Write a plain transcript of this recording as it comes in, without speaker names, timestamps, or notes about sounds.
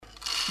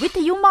วิท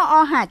ยุมอ.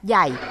หาดให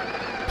ญ่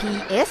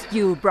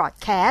PSU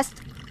Broadcast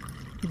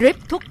ดริป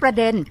ทุกประ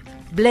เด็น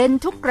เบลน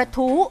ทุกกระ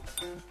ทู้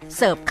เ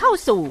สิร์ฟเข้า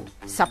สู่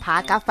สภา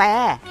กาแฟ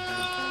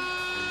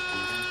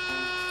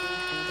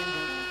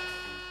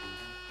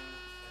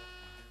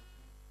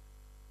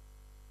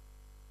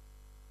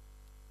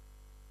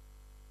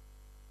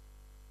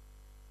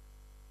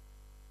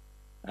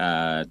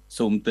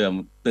ซูมเ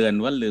ตือน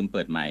ว่าลืมเ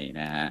ปิดไมค์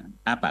นะฮะ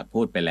อ้าปาก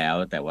พูดไปแล้ว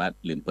แต่ว่า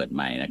ลืมเปิดไ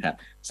มค์นะครับ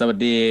สวัส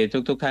ดี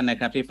ทุกท่านนะ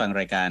ครับที่ฟัง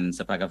รายการส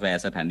ภากาแฟ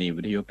สถานี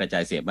วิทยุกระจา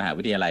ยเสียงมหา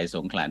วิทยาลัยส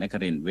งขลานค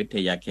รินทร์วิท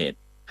ยาเขต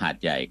หาด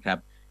ใหญ่ครับ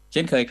เ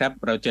ช่นเคยครับ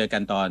เราเจอกั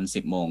นตอน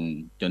 10 โมง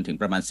จนถึง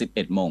ประมาณ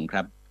 11 โมงค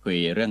รับคุย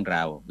เรื่องร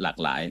าวหลาก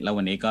หลายแล้ว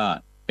วันนี้ก็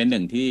เป็นเรื่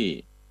อง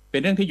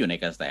ที่อยู่ใน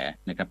กระแส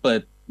นะครับเปิ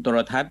ดโทร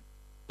ทัศน์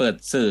เปิด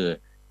สื่อ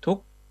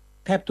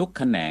แทบทุกแ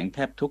ขนงแท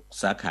บทุก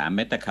สาขาแ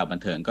ม้แต่ข่าวบัน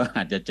เทิงก็อ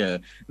าจจะเจอ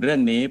เรื่อ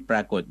งนี้ปร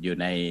ากฏอ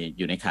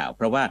ยู่ในข่าวเ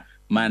พราะว่า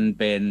มัน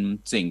เป็น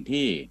สิ่ง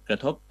ที่กระ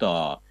ทบต่อ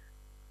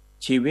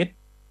ชี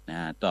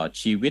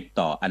วิต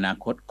ต่ออนา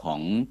คตขอ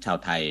งชาว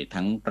ไทย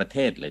ทั้งประเท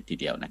ศเลยที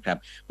เดียวนะครับ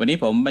วันนี้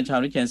ผมบัญชา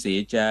วิเชียรศรี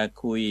จะ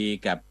คุย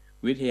กับ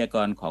วิทยาก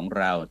รของ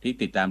เราที่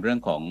ติดตามเรื่อง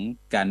ของ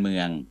การเมื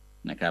อง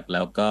นะครับแ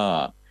ล้วก็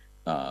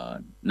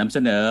นำเส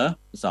นอ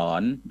สอ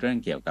นเรื่อง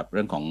เกี่ยวกับเ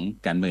รื่องของ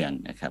การเมือง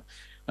นะครับ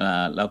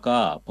แล้วก็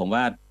ผม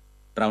ว่า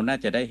เราน่า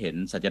จะได้เห็น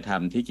สัจธรร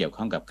มที่เกี่ยว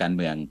ข้องกับการเ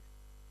มือง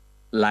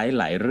ห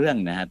ลายเรื่อง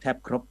นะฮะแทบ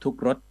ครบทุก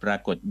รสปรา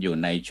กฏอยู่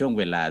ในช่วง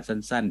เวลา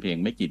สั้นๆเพียง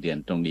ไม่กี่เดือน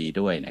ตรงนี้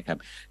ด้วยนะครับ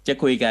จะ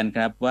คุยกันค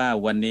รับว่า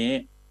วันนี้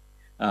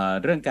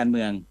เรื่องการเ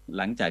มือง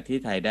หลังจากที่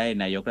ไทยได้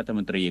นายกรัฐม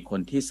นตรีค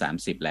นที่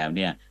30แล้วเ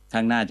นี่ยข้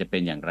างหน้าจะเป็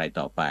นอย่างไร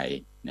ต่อไป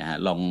นะฮะ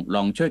ล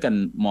องช่วยกัน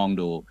มอง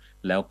ดู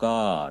แล้วก็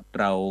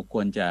เราค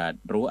วรจะ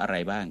รู้อะไร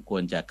บ้างคว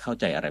รจะเข้า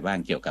ใจอะไรบ้าง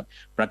เกี่ยวกับ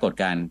ปรากฏ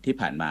การณ์ที่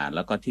ผ่านมาแ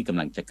ล้วก็ที่กำ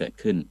ลังจะเกิด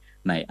ขึ้น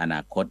ในอน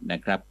าคตนะ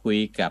ครับคุย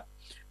กับ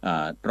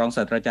รองศ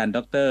าสตราจารย์ด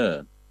ร.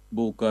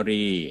บูก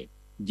รี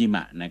ยิม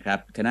ะนะครับ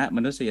คณะม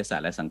นุษยศาสต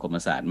ร์และสังคม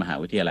ศาสตร์มหา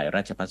วิทยาลัยร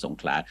าชภัฏสง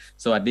ขลา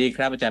สวัสดีค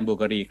รับอาจารย์บู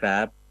กรีครั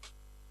บ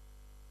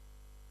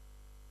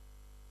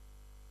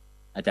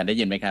อาจารย์ได้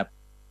ยินไหมครับ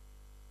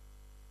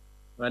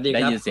สวัสดีครับไ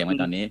ด้ยินเสียงไหม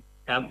ตอนนี้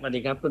ครับสวัสดี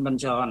ครับคุณบัญ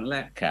ชรแล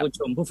ะผู้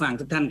ชมผู้ฟัง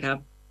ทุกท่านครับ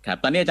ครับ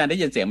ตอนนี้อาจารย์ได้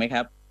ยินเสียงไหมค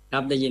รับครั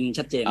บได้ยิน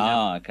ชัดเจนครับ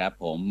ครับ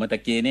ผมเมื่อตะ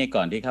กี้นี่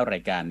ก่อนที่เข้ารา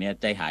ยการเนี่ย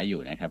ใจหายอยู่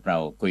นะครับเรา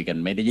คุยกัน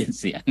ไม่ได้ยิน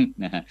เสียง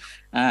นะฮะ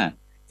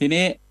ที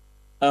นี้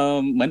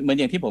เหมือน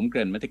อย่างที่ผมเก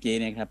ริ่นเมื่อกี้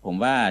เนี่ยครับผม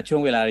ว่าช่ว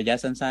งเวลาระยะ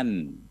สั้น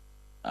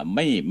ๆไ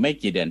ม่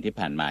กี่เดือนที่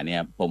ผ่านมาเนี่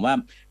ยผมว่า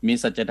มี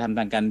สัจธรรมท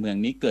างการเมือง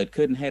นี้เกิด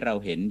ขึ้นให้เรา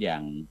เห็นอย่า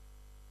ง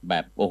แบ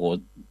บโอ้โห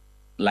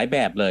หลายแบ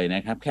บเลยน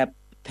ะครับ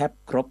แทบ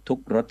ครบทุก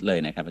รสเลย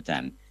นะครับอาจา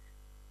รย์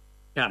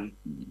ครั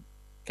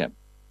บ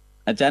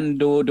อาจารย์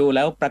ดูแ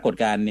ล้วปรากฏ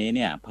การณ์นี้เ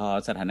นี่ยพอ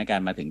สถานการ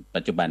ณ์มาถึง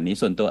ปัจจุบันนี้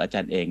ส่วนตัวอาจา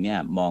รย์เองเนี่ย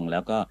มองแล้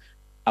วก็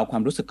เอาควา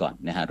มรู้สึกก่อน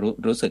นะฮะ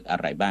รู้สึกอะ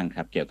ไรบ้างค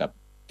รับเกี่ยวกั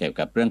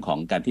บเรื่องของ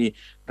การที่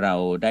เรา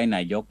ได้น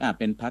ายก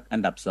เป็นพรรคอั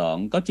นดับ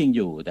2ก็จริงอ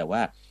ยู่แต่ว่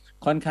า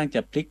ค่อนข้างจ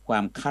ะพลิกควา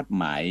มคาด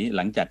หมายห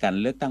ลังจากการ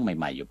เลือกตั้งใ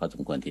หม่ๆอยู่พอส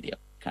มควรทีเดียว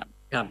ครับ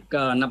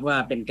ก็นับว่า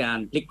เป็นการ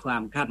พลิกควา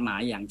มคาดหมา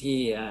ยอย่างที่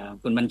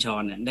คุณบัญช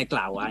รได้ก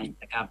ล่าวไว้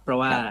นะครับเพราะ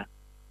ว่า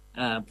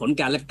ผล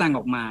การเลือกตั้งอ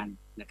อกมา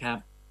นะครับ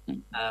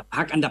พร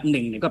รคอันดับ1เ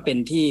นี่ยก็เป็น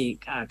ที่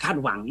คาด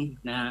หวัง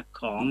นะ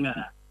ของ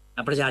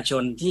ประชาช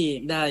นที่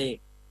ได้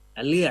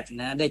เลือก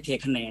นะได้เท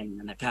คะแนน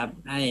นะครับ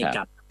ให้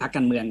กับพรรคก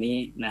ารเมืองนี้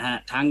นะฮะ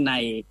ทั้งใน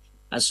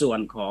ส่วน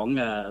ของ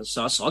ส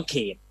สเข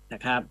ตน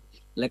ะครับ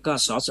และก็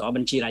สส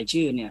บัญชีราย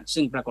ชื่อเนี่ย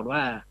ซึ่งปรากฏว่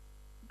า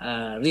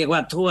เรียกว่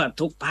าทั่ว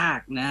ทุกภาค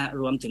นะ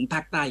รวมถึงภ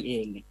าคใต้เอ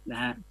งเนี่ยนะ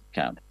ฮะ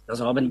ส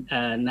ส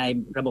ใน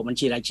ระบบบัญ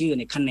ชีรายชื่อเ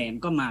นี่ยคะแนน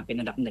ก็มาเป็น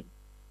อันดับ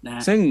1นะฮ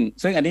ะ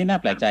ซึ่งอันนี้น่า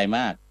แปลกใจม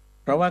าก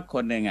เพราะว่าค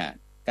นหนึ่ง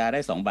กาไ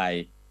ด้2ใบ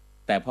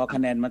แต่พอค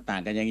ะแนนมันต่า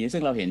งกันอย่างนี้ซึ่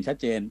งเราเห็นชัด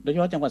เจนโดยเฉ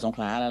พาะจังหวัดสงข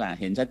ลาแล้วล่ะ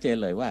เห็นชัดเจน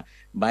เลยว่า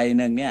ใบ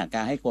หนึ่งเนี่ยก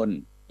าให้คน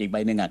อีกใบ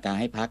หนึ่งกา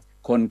ให้พรรค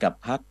คนกับ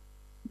พรรค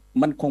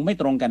มันคงไม่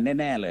ตรงกัน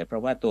แน่ๆเลยเพรา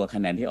ะว่าตัวค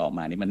ะแนนที่ออกม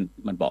านี่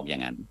มันบอกอย่า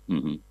งนั้น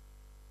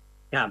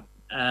ครับ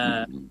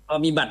พอ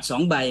มีบัตร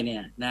2ใบเนี่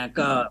ยนะ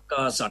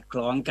ก็สอดค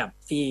ล้องกับ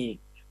ที่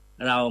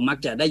เรามัก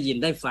จะได้ยิน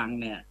ได้ฟัง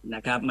เนี่ยน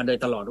ะครับมาโดย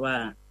ตลอดว่า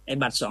ไอ้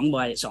บัตร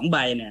2ใบ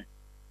เนี่ย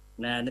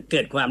นะเ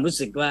กิดความรู้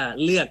สึกว่า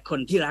เลือกค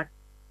นที่รัก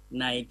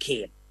ในเข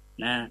ต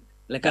นะ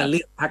แล้วก็เลื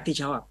อกพรรคที่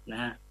ชอบน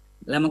ะฮะ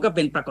แล้วมันก็เ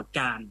ป็นปรากฏ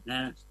การณ์น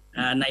ะ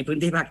ในพื้น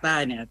ที่ภาคใต้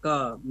เนี่ยก็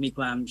มีค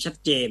วามชัด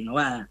เจน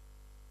ว่า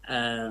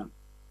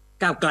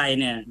ก้าวไกล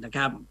เนี่ยนะค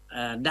รับ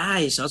ได้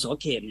สส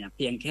เขตเนี่ยเ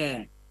พียงแค่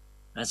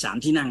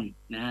3ที่นั่ง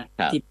นะฮะ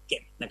ที่เก็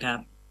บนะครับ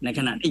ในข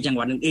ณะที่จังห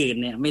วัดอื่น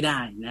ๆเนี่ยไม่ได้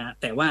นะ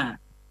แต่ว่า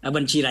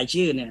บัญชีราย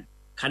ชื่อเนี่ย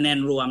คะแนน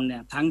รวมเนี่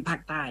ยทั้งภา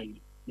คใต้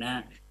น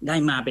ะได้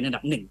มาเป็นอัน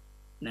ดับ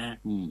1นะ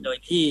โดย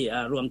ที่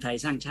รวมไทย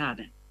สร้างชาติ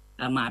เนี่ย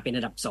มาเป็น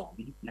อันดับ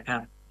2นะครั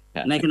บ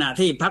ในขณะ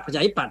ที่พรรคประช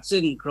าธิปัตย์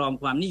ซึ่งครอง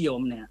ความนิย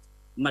มเนี่ย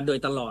มาโดย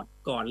ตลอด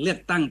ก่อนเลือก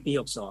ตั้งปี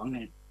62เ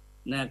นี่ย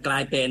นะกลา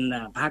ยเป็น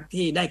พรรค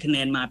ที่ได้คะแน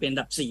นมาเป็นอัน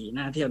ดับ4น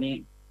ะเที่ยวนี้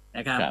น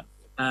ะครับ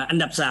อัน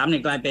ดับ3เนี่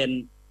ยกลายเป็น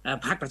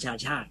พรรคประชา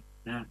ชาติ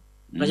นะ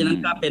เพราะฉะนั้น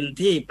ก็เป็น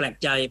ที่แปลก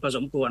ใจพอส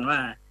มควรว่า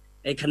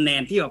ไอ้คะแน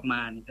นที่ออกม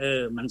า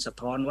มันสะ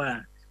ท้อนว่า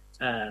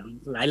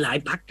หลาย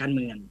พรรคการเ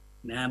มือง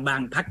นะบา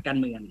งพรรคการ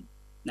เมือง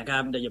นะครั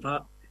บโดยเฉพาะ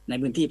ใน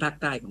พื้นที่ภาค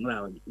ใต้ของเรา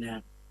น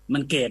ะมั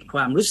นเกิดคว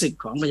ามรู้สึก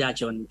ของประชา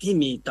ชนที่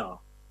มีต่อ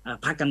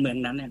พรรคการเมือง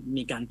นั้นเนี่ย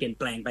มีการเปลี่ยน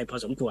แปลงไปพอ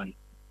สมควร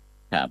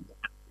ครับ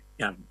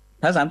ครับ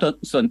ถ้า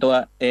ส่วนตัว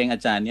เองอา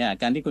จารย์เนี่ย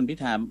การที่คุณพิ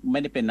ธาไม่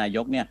ได้เป็นนาย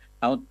กเนี่ย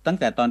เอาตั้ง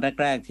แต่ตอน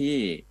แรกๆที่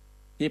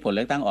ผลเ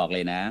ลือกตั้งออกเล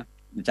ยนะ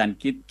อาจารย์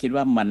คิด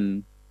ว่า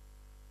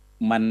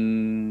มัน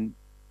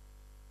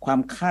ความ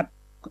คาด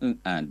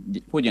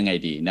พูดยังไง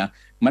ดีนะ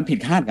มันผิด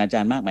คาดกับอาจ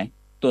ารย์มากไหม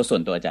ส่ว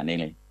นตัวอาจารย์เอง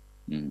เลย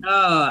ก็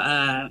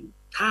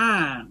ถ้า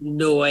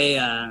โดย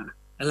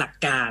หลัก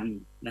การ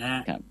นะฮะ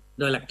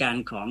โดยหลักการ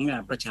ของ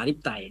ประชาธิป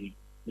ไตย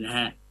นะฮ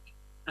ะ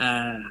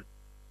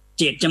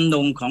เจตจำน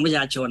งของประช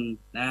าชน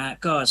นะฮะ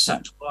ก็สะ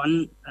ท้อน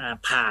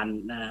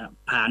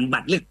ผ่านบั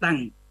ตรเลือกตั้ง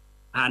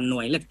ผ่านหน่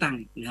วยเลือกตั้ง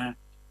นะฮะ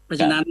เพราะ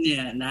ฉะนั้นเนี่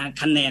ยนะ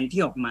คะแนน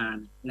ที่ออกมา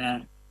นะ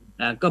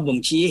ก็บ่ง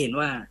ชี้เห็น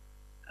ว่า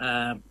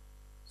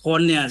ค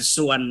นเนี่ย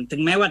ส่วนถึ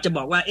งแม้ว่าจะบ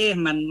อกว่า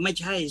มันไม่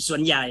ใช่ส่ว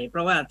นใหญ่เพร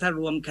าะว่าถ้า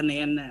รวมคะแน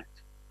น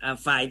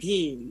ฝ่าย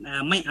ที่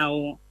ไม่เอา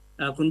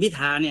คุณพิธ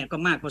าเนี่ยก็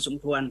มากพอสม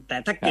ควรแต่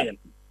ถ้า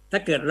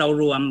เกิดเรา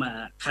รวม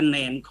คะแน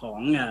นขอ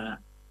ง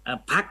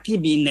พรรคที่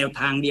มีแนว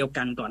ทางเดียว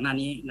กันก่อนหน้า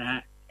นี้นะฮะ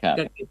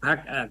ก็คือพรรค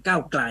ก้า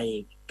วไกล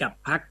กับ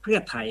พรรคเพื่อ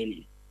ไทยเ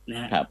นี่ยนะ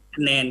ฮะค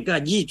ะแนนก็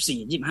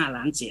24-25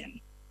 ล้านเสียง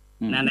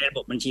ในระบ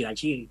บบัญชีราย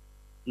ชื่อ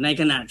ใน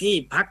ขณะที่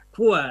พรรค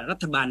ขั้วรั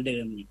ฐบาลเดิ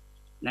ม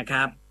นะค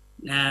รับ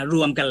ร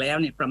วมกันแล้ว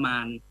เนี่ยประมา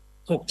ณ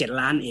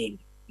 6-7 ล้านเอง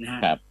นะฮ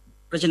ะ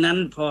เพราะฉะนั้น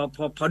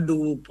พอดู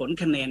ผล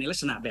คะแนนในลัก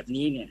ษณะแบบ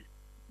นี้เนี่ย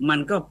มัน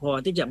ก็พอ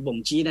ที่จะบ่ง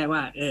ชี้ได้ว่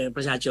าป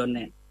ระชาชนเ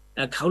นี่ย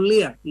เขาเ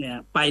ลือกเนี่ย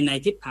ไปใน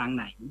ทิศทางไ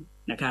หน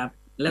นะครับ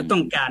และต้อ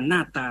งการหน้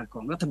าตาข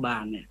องรัฐบา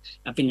ลเนี่ย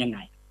เป็นยังไง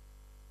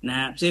นะ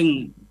ฮะซึ่ง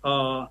พอ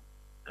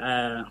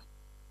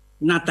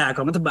หน้าตาข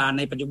องรัฐบาล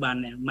ในปัจจุบัน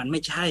เนี่ยมันไ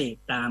ม่ใช่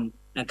ตาม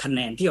คะแน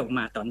นที่ออกม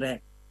าตอนแรก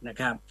นะ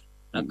ครับ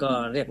แล้วก็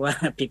เรียกว่า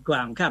ผิดคว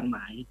ามคาดหม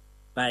าย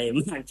ไป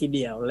มากทีเ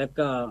ดียวแล้ว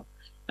ก็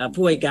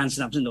ผู้ให้การส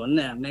นับสนุนเ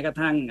นี่ยแม้กระ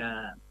ทั่ง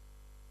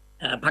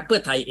พรรคเพื่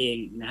อไทยเอง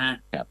นะฮะ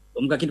ผ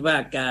มก็คิดว่า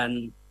การ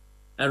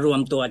รว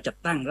มตัวจัด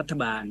ตั้งรัฐ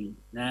บาล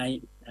นะ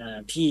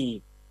ที่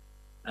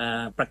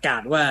ประกา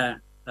ศว่า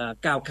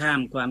ก้าวข้าม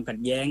ความขัด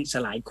แย้งส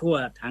ลายขั้ว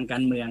ทางกา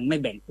รเมืองไม่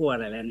แบ่งขั้วอะ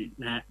ไรแล้วเนี่ย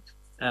นะฮะ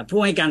ผู้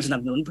ให้การสนั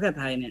บสนุนเพื่อ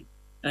ไทยเนี่ย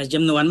จ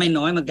ำนวนไม่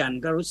น้อยเหมือนกัน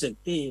ก็รู้สึก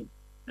ที่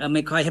ไ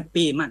ม่ค่อยแฮป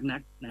ปี้มากนั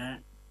กนะฮะ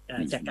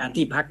จากการ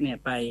ที่พรรคเนี่ย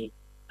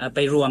ไป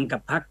รวมกั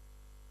บพรรค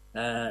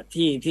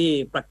ที่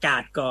ประกา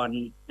ศก่อน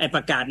ป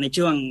ระกาศใน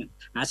ช่วง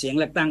หาเสียง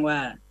เลือกตั้งว่า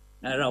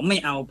เราไม่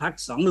เอาพรรค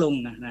สองลุง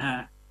นะฮะ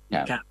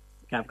ค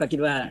รับก็คิด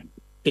ว่า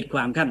ผิดคว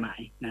ามคาดหมาย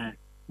นะฮะ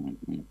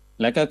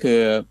แล้วก็คื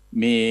อ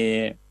มี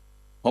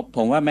ผ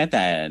มว่าแม้แ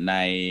ต่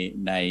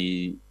ใน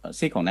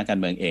ซีกของนักการ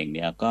เมืองเองเ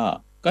นี่ย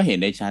ก็เห็น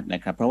ได้ชัดน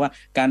ะครับเพราะว่า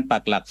การปั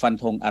กหลักฟัน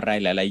ธงอะไร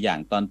หลายๆอย่าง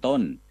ตอนต้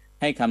น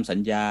ให้คำสัญ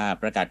ญา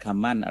ประกาศค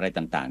ำมั่นอะไร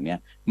ต่างๆเนี่ย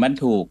มัน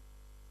ถูก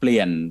เปลี่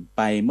ยนไ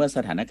ปเมื่อส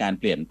ถานการณ์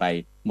เปลี่ยนไป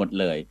หมด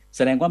เลยแ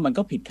สดงว่ามัน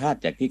ก็ผิดคาด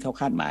จากที่เขา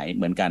คาดหมายเ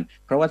หมือนกัน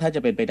เพราะว่าถ้าจ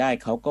ะเป็นไปได้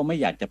เขาก็ไม่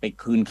อยากจะไป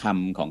คืนค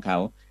ำของเขา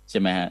ใช่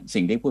ไหมฮะ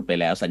สิ่งที่พูดไป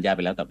แล้วสัญญาไป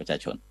แล้วต่อประชา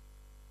ชน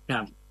ค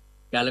รับ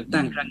การเลือก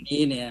ตั้งครั้ง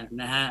นี้เนี่ย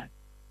นะฮะ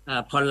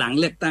พอหลัง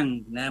เลือกตั้ง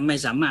นะไม่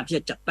สามารถที่จ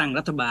ะจัดตั้ง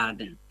รัฐบาล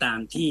เนี่ยตาม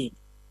ที่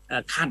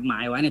คาดหมา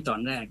ยไว้ในตอ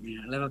นแรกเนี่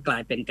ยแล้วก็กลา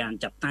ยเป็นการ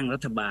จัดตั้งรั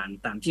ฐบาล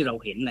ตามที่เรา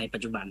เห็นในปั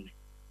จจุบัน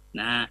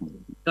นะฮะ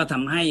ก็ท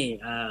ำใ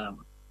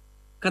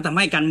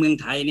ห้การเมือง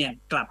ไทยเนี่ย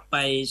กลับไป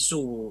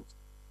สู่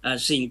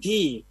สิ่ง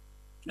ที่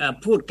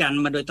พูดกัน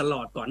มาโดยตล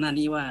อดก่อนหน้า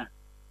นี้ว่า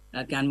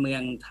การเมือ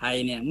งไทย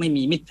เนี่ยไม่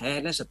มีมิตรแท้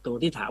และศัตรู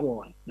ที่ถาว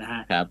รนะฮ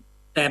ะ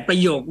แต่ประ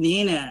โยคนี้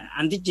เนี่ย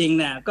อันที่จริง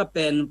เนี่ยก็เ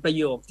ป็นประ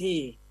โยคที่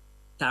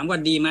ถามว่า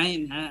ดีไหม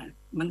นะฮะ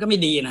มันก็ไม่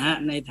ดีนะฮะ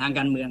ในทางก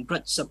ารเมืองเพรา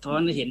ะสะท้อน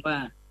ให้เห็นว่า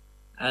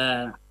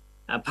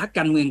พรรคก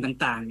ารเมือง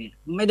ต่างๆเนี่ย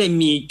ไม่ได้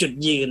มีจุด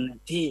ยืน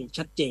ที่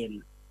ชัดเจน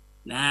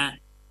นะฮะ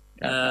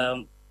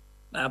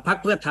พรรค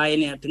เพื่อไทย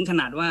เนี่ยถึงข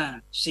นาดว่า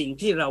สิ่ง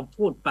ที่เรา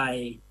พูดไป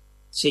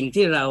สิ่ง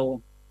ที่เรา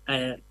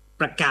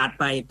ประกาศ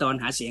ไปตอน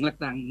หาเสียงเลือก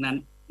ตั้ง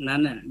นั้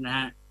นนะฮ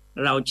ะ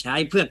เราใช้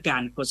เพื่อกา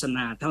รโฆษณ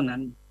าเท่านั้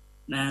น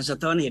นะสะ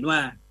ท้อนเห็นว่า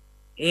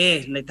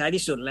ในท้าย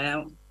ที่สุดแล้ว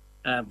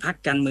พรรค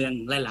การเมือง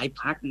หลาย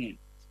ๆพรรคเนี่ย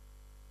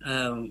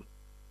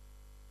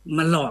ม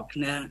าหลอก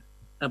นะ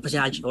ประช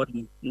าชน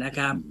นะค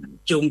รับ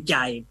จูงใจ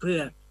เพื่อ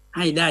ใ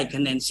ห้ได้ค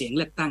ะแนนเสียงเ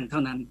ลือกตั้งเท่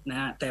านั้นนะ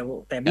ฮะแ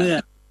ต่เ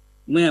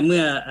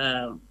มื่อ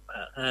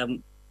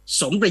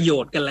สมประโย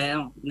ชน์กันแล้ว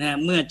นะ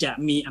เมื่อจะ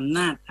มีอำน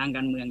าจทางก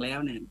ารเมืองแล้ว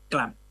เนี่ยก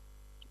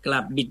ลั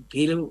บบิดพ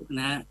ลิ้ว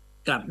นะ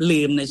กลับ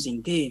ลืมในสิ่ง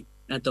ที่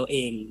ตัวเอ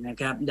งนะ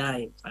ครับได้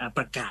ป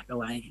ระกาศเอา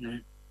ไว้นะ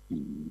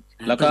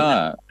แล้วก็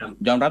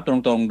ยอมรับตร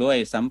งๆด้วย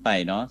ซ้ำไป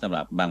เนาะสำห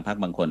รับบางพรรค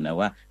บางคนนะ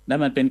ว่านั่น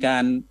มันเป็นกา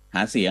รห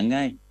าเสียงไง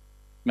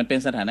มันเป็น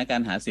สถานการ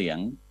ณ์หาเสียง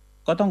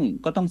ก็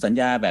ต้องสัญ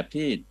ญาแบบ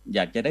ที่อย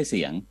ากจะได้เ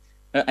สียง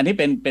อันนี้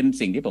เป็น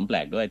สิ่งที่ผมแปล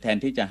กด้วยแทน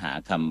ที่จะหา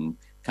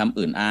คำ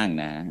อื่นอ้าง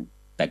นะ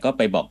แต่ก็ไ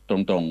ปบอกตร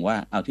งๆว่า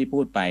เอาที่พู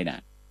ดไปน่ะ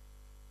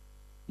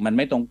มันไ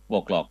ม่ตรงป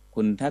กหรอก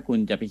ถ้าคุณ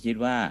จะไปคิด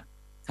ว่า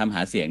คำห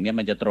าเสียงเนี่ย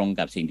มันจะตรง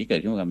กับสิ่งที่เกิด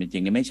ขึ้นกับเป็นจริ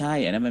งเนี่ยไม่ใช่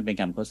อันนั้นมันเป็น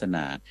คำโฆษณ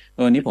า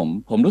วันนี้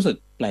ผมรู้สึก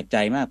แปลกใจ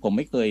มากผมไ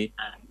ม่เ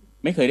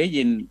คยได้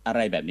ยินอะไร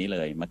แบบนี้เล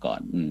ยมาก่อน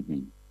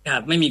ครั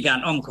บไม่มีการ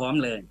อ้อมค้อม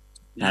เลย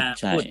นะ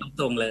พูด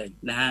ตรงๆเลย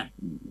นะฮะ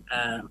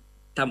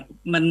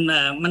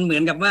มันเหมื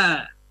อนกับว่า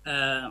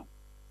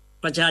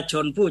ประชาช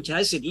นผู้ใช้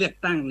สิทธิ์เลือก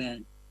ตั้งเนี่ย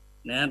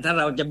นะถ้า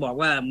เราจะบอก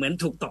ว่าเหมือน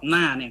ถูกตบห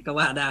น้าเนี่ยก็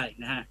ว่าได้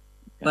นะฮะ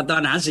พอตอ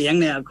นหาเสียง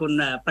เนี่ยคุณ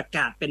ประก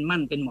าศเป็นมั่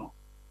นเป็นเหมาะ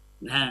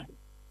นะฮะ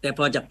แต่พ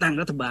อจัดตั้ง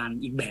รัฐบาล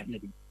อีกแบบห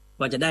นึ่งพ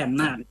อจะได้อ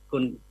ำนาจคุ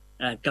ณ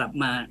กลับ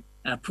มา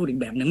พูดอีก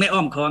แบบหนึ่งไม่อ้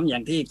อมค้อมอย่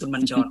างที่คุณบั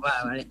ญชรว่า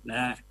ไว้นะ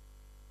ฮะ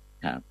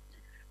ครับ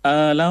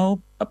แล้ว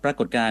ปรา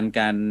กฏการณ์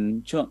การ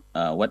ช่วง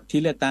วัน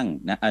ที่เลือกตั้ง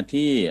นะ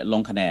ที่ล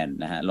งคะแนน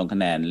นะฮะลงคะ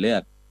แนนเลือ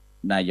ก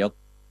นายก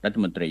รัฐ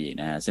มนตรี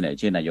นะฮะเสนอ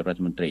ชื่อนายกรั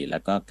ฐมนตรีแล้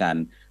วก็การ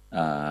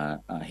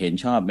เห็น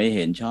ชอบไม่เ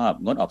ห็นชอบ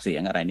งดออกเสีย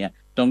งอะไรเนี่ย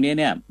ตรงนี้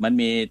เนี่ยมัน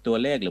มีตัว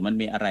เลขหรือมัน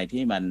มีอะไร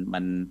ที่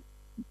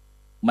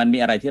มันมี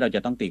อะไรที่เราจ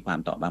ะต้องตีความ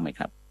ต่อบ้างไหม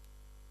ครับ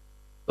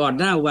ก่อน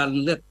หน้าวัน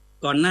เลื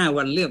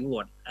อกโหว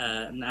ต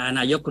น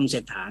ายกคุณเศร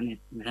ษฐาเนี่ย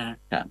นะฮะ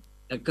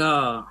แล้วก็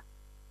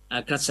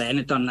กระแสใน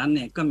ตอนนั้นเ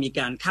นี่ยก็มี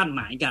การคาดห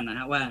มายกันนะ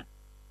ฮะ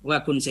ว่า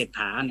คุณเศรษฐ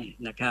าเนี่ย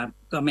นะครับ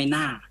ก็ไม่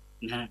น่า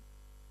นะฮะ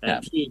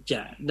ที่จ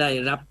ะได้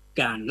รับ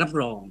การรับ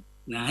รอง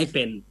นะให้เ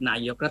ป็นนา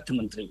ยกรัฐม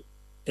นตรี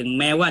ถึง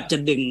แม้ว่าจะ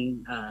ดึง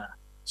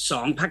ส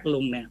องพรรคลุ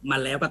งเนี่ยมา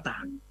แล้วก็ตา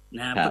มน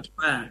ะเพราะ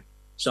ว่า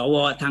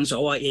ทางส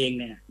วเอง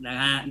เนี่ยนะ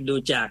ฮะดู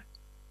จาก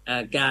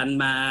การ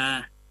มา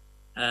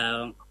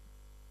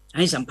ใ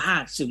ห้สัมภา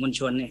ษณ์สื่อมวล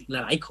ชนเนี่ย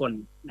หลายคน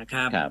นะค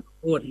รับ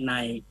พูดใน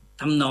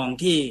ทำนอง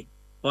ที่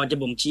พอจะ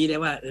บ่งชี้ได้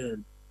ว่า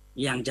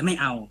ยังจะไม่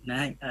เอาน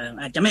ะ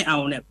อาจจะไม่เอา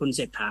เนี่ยคุณเศ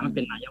รษฐามันเ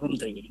ป็นนายกรัฐม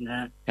นตรีนะ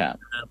ครับ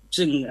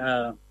ซึ่ง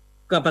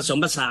ก็ผสม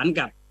ผสาน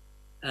กับ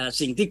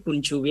สิ่งที่คุณ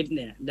ชูวิทย์เ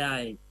นี่ยได้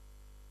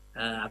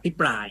อภิ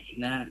ปราย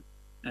นะ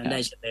ได้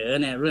เสนอ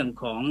ในเรื่อง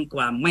ของค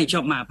วามไม่ช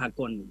อบมาพา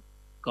กล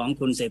ของ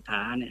คุณเศรษฐ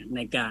าเนี่ยใน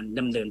การด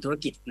ำเนินธุร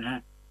กิจนะฮะ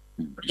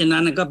เพราะฉะนั้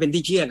นก็เป็น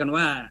ที่เชื่อกัน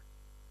ว่า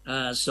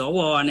สว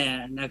เนี่ย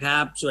นะครั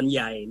บส่วนให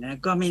ญ่นะ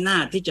ก็ไม่น่า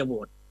ที่จะโหว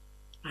ต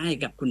ให้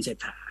กับคุณเศรษ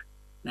ฐา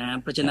นะ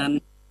เพราะฉะนั้น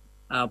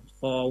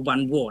พอวั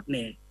นโหวตเ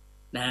นี่ย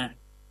นะ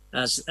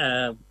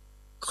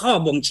ข้อ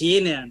บ่งชี้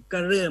เนี่ยก็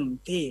เริ่ม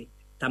ที่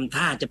ทำ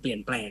ท่าจะเปลี่ย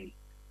นแปลง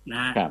น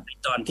ะ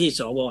ตอนที่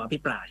สวอภิ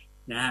ปราย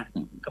นะ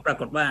ก็ปรา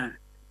กฏว่า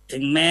ถึ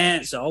งแม้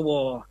สว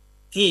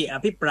ที่อ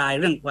ภิปราย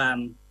เรื่องความ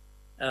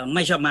ไ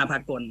ม่ชอบมาพา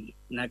กล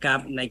นะครับ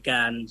ในก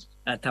าร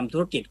ทำธุ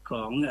รกิจข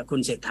องคุ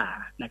ณเศรษฐา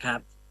นะครับ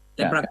แ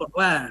ต่ปรากฏ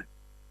ว่า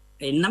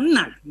น้ำห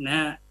นักนะ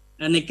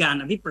ในการ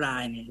อภิปรา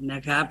ยเนี่ยน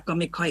ะครับก็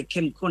ไม่ค่อยเ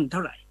ข้มข้นเท่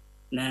าไหร่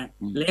นะ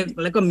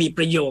แล้วก็มีป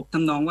ระโยคท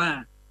ำนองว่า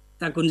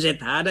ถ้าคุณเศรษ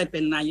ฐาได้เป็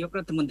นนายก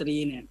รัฐมนตรี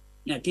เนี่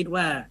ยคิด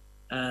ว่า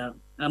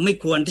ไม่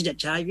ควรที่จะ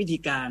ใช้วิธี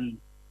การ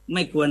ไ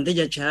ม่ควรที่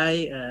จะใช้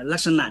ลั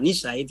กษณะนิ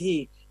สัยที่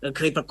เ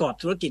คยประกอบ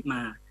ธุรกิจ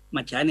ม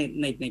าใช้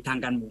ในทาง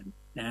การเมือง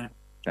นะ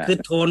คือ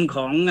โทนข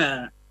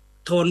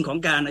อง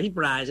การอภิป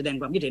รายแสดง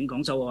ความคิดเห็นขอ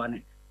งสวเ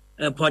นี่ย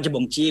พอจะ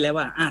บ่งชี้แล้ว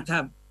ว่า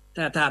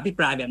ถ้าอภิป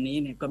รายแบบนี้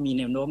เนี่ยก็มี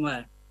แนวโน้มว่า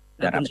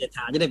คุณเศรษฐ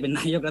าจะได้เป็น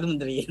นายกรัฐมน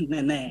ตรีแ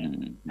น่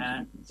ๆนะ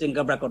ซึ่ง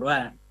ก็ปรากฏว่า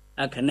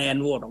คะแนน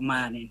โหวตออกม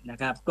าเนี่ยนะ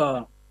ครับก็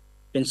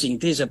เป็นสิ่ง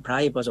ที่เซอร์ไพร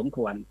ส์พอสมค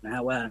วรนะฮ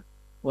ะ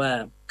ว่า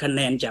คะแน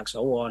นจากส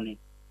วเนี่ย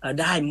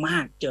ได้มา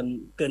กจน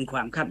เกินคว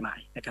ามคาดหมาย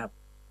นะครับ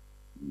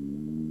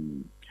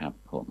ครับ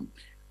ผม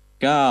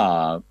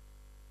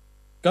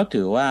ก็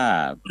ถือว่า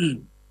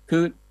คื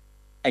อ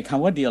ไอ้ค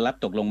ำว่าเดีลลับ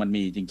ตกลงมัน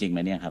มีจริงๆไหม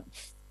เนี่ยครับ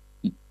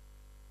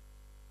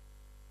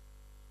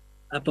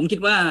ผมคิด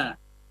ว่า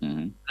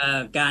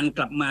การก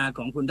ลับมาข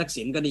องคุณทัก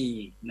ษิณก็ดี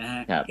นะฮ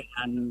ะก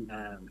าร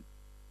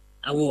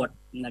โหวต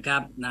นะครั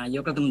บนาย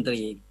กรัฐมนต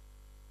รี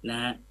นะ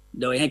ฮะ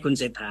โดยให้คุณ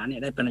เศรษฐาเนี่ย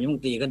ได้เป็นนายกรัฐ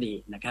มนตรีก็ดี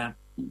นะครับ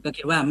ก็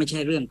คิดว่าไม่ใช่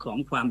เรื่องของ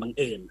ความบัง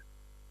เอิญ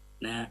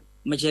นะ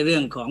ไม่ใช่เรื่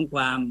องของค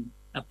วาม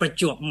ประ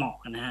จวบเหมาะ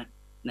นะฮะ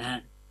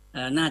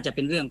น่าจะเ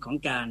ป็นเรื่องของ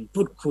การ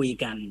พูดคุย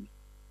กัน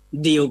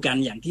ดีลกัน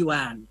อย่างที่ว่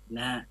าน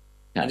ะฮะ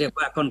เรียก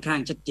ว่าค่อนข้าง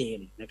ชัดเจน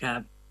นะครับ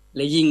แล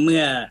ะยิ่งเ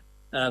มื่อ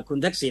คุณ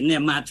ทักษิณเนี่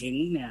ยมาถึง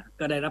เนี่ย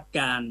ก็ได้รับ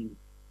การ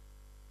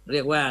เรี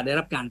ยกว่าได้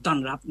รับการต้อน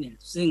รับเนี่ย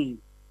ซึ่ง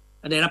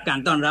ได้รับการ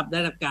ต้อนรับได้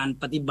รับการ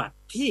ปฏิบัติ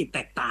ที่แต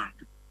กต่าง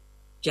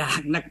จาก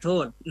นักโท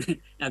ษ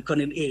คน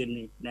อื่นๆ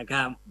นี่นะค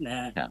รับ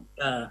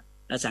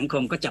สังค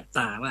มก็จับต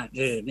าว่า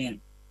เนี่ย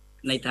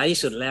ในท้ายที่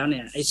สุดแล้วเ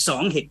นี่ยไอ้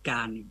2เหตุก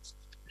ารณ์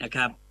นะค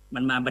รับมั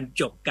นมาบรร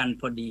จบกัน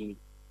พอดี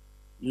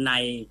ใน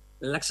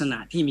ลักษณะ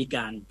ที่มีก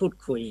ารพูด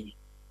คุย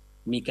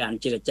มีการ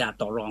เจรจา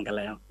ต่อรองกัน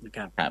แล้วนะค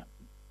รับครับ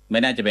ไม่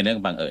น่าจะเป็นเรื่อ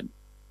งบังเอิญ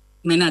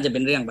ไม่น่าจะเป็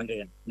นเรื่องบังเ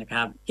อิญนะค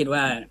รับคิด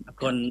ว่า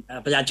คน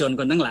ประชาชน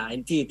คนทั้งหลาย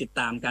ที่ติด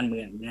ตามการเมื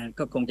องนะ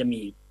ก็คงจะ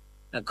มี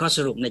ข้อส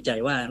รุปในใจ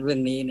ว่าเรื่อง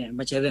นี้เนี่ยไ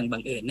ม่ใช่เรื่องบั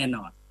งเอิญแน่น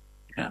อน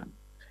ครับ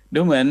ดู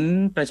เหมือน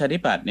ประชาธิ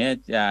ปัตย์เนี่ย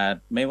จะ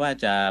ไม่ว่า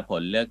จะผ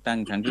ลเลือกตั้ง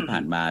ครั้งที่ผ่า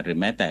นมาหรือ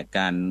แม้แต่ก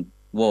าร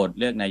โหวต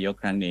เลือกนายก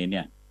ครั้งนี้เ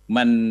นี่ย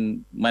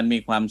มันมี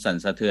ความสั่น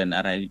สะเทือนอ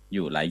ะไรอ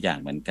ยู่หลายอย่าง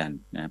เหมือนกัน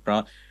นะเพรา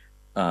ะ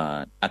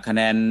คะแ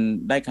นน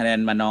ได้คะแนน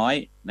มาน้อย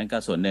นั่นก็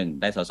ส่วนหนึ่ง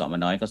ได้สสมา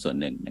น้อยก็ส่วน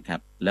หนึ่งนะครับ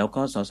แล้ว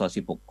ก็สส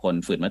16 คน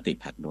ฝืนมติ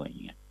พรรคด้วยอย่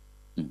างเงี้ย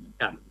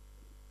ครับ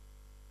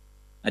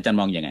อาจารย์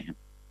มองยังไงครับ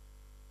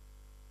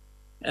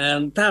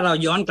ถ้าเรา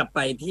ย้อนกลับไป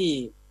ที่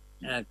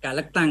การเ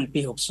ลือกตั้งปี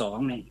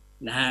62เนี่ย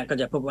นะฮะก็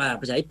จะพบว่า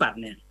ประชาธิปัตย์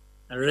เนี่ย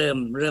เ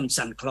ริ่ม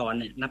สั่นคลอน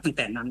เนี่ยนับตั้งแ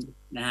ต่นั้น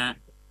นะฮะ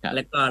แ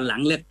ล้วก็หลั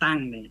งเลือกตั้ง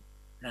เนี่ย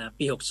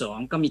ปี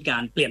62ก็มีกา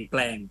รเปลี่ยนแปล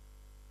ง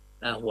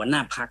หัวหน้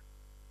าพรรค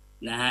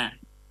นะฮะ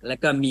แล้ว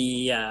ก็มี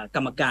ก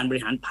รรมการบ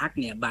ริหารพรรค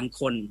เนี่ยบาง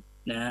คน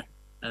นะ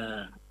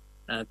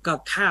ก็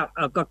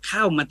เ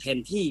ข้ามาแทน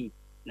ที่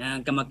นะ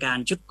กรรมการ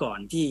ชุดก่อน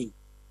ที่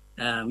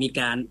มี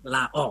การล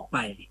าออกไป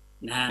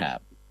นะฮะ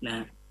น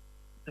ะ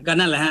ก็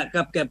นั่นแหละฮะ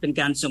ก็เป็น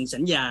การส่งสั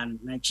ญญาณ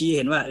นะชี้เ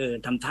ห็นว่า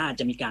ทำท่า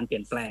จะมีการเปลี่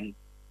ยนแปลง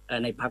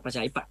ในพรรคประช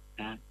าธิปัตย์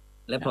นะ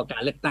และพอกา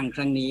รเลือกตั้งค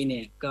รั้งนี้เ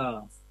นี่ยก็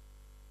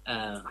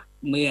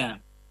เ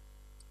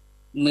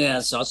มื่อ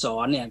สส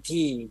เนี่ย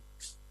ที่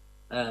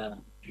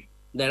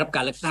ได้รับก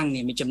ารเลือกตั้งเ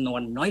นี่ยมีจำนว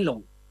นน้อยลง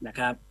นะ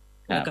ครับ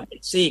แล้วก็เป็น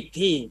ซีก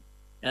ที่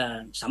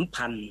สัม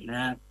พันธ์น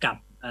ะกับ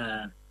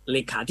เล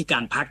ขาธิกา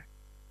รพรรค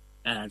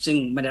ซึ่ง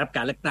ไม่ได้รับก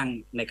ารเลือกตั้ง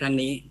ในครั้ง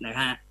นี้นะ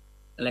ฮะ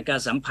แล้วก็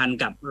สัมพันธ์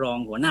กับรอง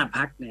หัวหน้าพ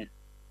รรคเนี่ย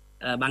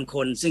บางค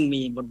นซึ่ง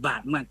มีบทบา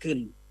ทมากขึ้น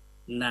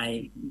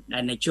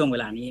ในช่วงเว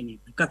ลานี้นี่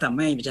ก็ทำใ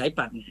ห้ประชาธิ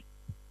ปัตย์เนี่ย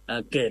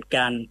เกิดก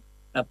าร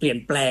เปลี่ยน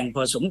แปลงพ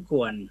อสมค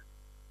วร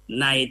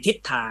ในทิศ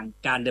ทาง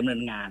การดำเนิ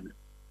นงาน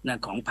นะ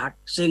ของพรรค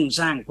ซึ่ง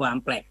สร้างความ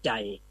แปลกใจ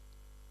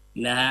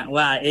นะฮะ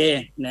ว่า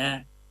นะ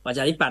ประช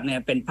าธิปัตย์เนี่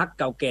ยเป็นพรรค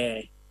เก่าแก่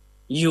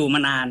อยู่มา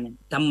นาน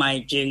ทำไม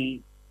จึง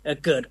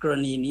เกิดกร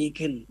ณีนี้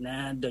ขึ้นนะ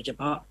โดยเฉ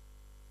พาะ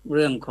เ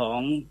รื่องขอ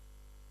ง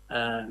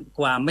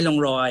ความไม่ลง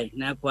รอย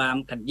นะความ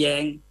ขัดแย้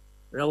ง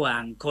ระหว่า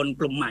งคน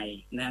กลุ่มใหม่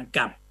นะ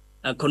กับ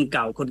คนเ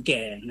ก่าคนแ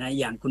ก่นะ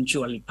อย่างคุณช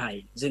วนหลีกภัย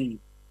ซึ่ง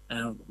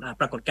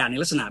ปรากฏการณ์ใน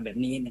ลักษณะแบบ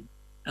นี้เนี่ย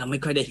ไม่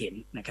ค่อยได้เห็น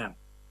นะครับ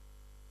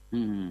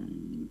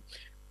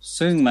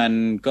ซึ่งมัน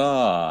ก็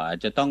อาจ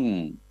จะต้อง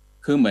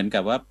คือเหมือน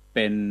กับว่าเ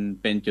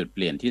ป็นจุดเป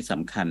ลี่ยนที่ส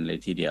ำคัญเลย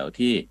ทีเดียว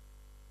ที่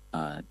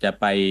จะ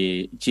ไป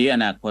ชี้อ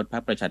นาคตพร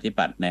รคประชาธิ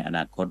ปัตย์ในอน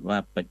าคตว่า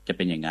จะเ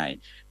ป็นยังไง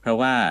เพราะ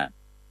ว่า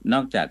น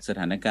อกจากส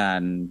ถานการ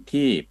ณ์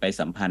ที่ไป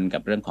สัมพันธ์กั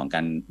บเรื่องของก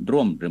ารร่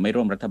วมหรือไม่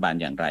ร่วมรัฐบาล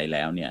อย่างไรแ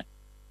ล้วเนี่ย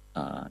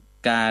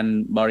การ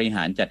บริห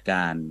ารจัดก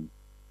าร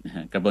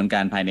กระบวนกา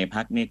รภายในพร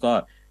รคนี่ก็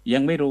ยั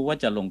งไม่รู้ว่า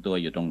จะลงตัว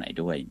อยู่ตรงไหน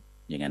ด้วย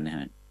อย่างนั้นนะฮ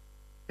ะ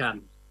ครับ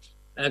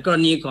กร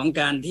ณีของ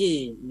การที่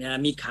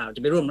มีข่าวจ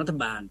ะไปร่วมรัฐ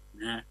บาล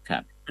นะครั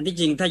บอันที่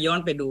จริงถ้าย้อน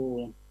ไปดู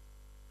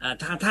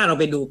ถ้าเรา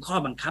ไปดูข้อ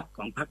บังคับข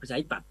องพรรคประชา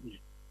ธิปัตย์เนี่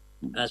ย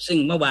ซึ่ง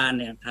เมื่อวาน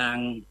เนี่ยทาง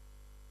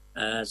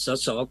ส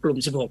สกลุ่ม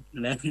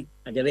16นะ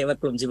อาจจะเรียกว่า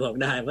กลุ่ม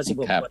16ได้เพราะ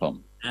16คน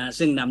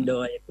ซึ่งนำโด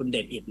ยคุณเด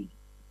ชอิฐ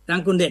ทา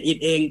งคุณเดชอิฐ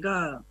เอง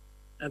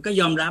ก็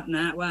ยอมรับน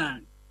ะว่า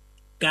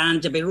การ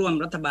จะไปร่วม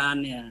รัฐบาล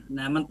เนี่ยน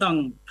ะมันต้อง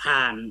ผ่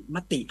านม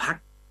ติพรรค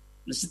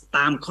ต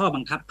ามข้อ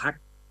บังคับพรรค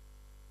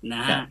น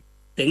ะฮะ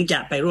ถึงจะ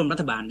ไปร่วมรั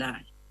ฐบาลได้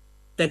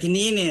แต่ที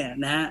นี้เนี่ย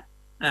นะ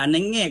ใน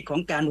แง่ของ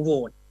การโหว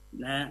ต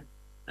นะ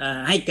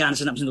ให้การ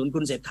สนับสนุนคุ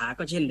ณเศรษฐา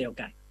ก็เช่นเดียว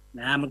กัน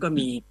นะมันก็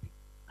มี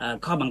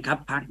ข้อบังคับ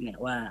พรรคเนี่ย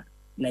ว่า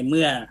ในเ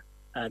มื่อ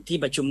ที่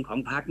ประชุมของ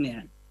พรรคเนี่ย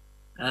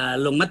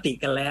ลงมติ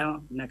กันแล้ว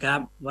นะครับ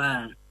ว่า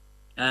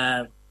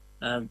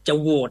จะ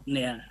โหวตเ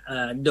นี่ย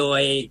โด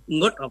ย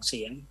งดออกเ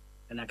สียง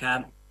นะครับ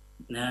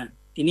นะ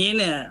ทีนี้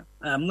เนี่ย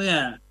เมื่อ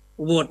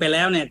โหวตไปแ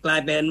ล้วเนี่ยกลา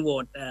ยเป็นโหว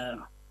ต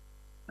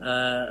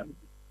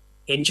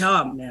เห็นชอ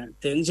บเนี่ย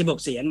ถึง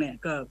16เสียงเนี่ย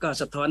ก็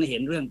สะท้อนให้เห็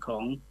นเรื่องขอ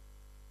ง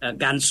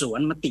การสวน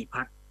มติพร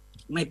รค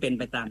ไม่เป็น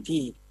ไปตาม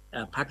ที่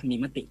พรรคมี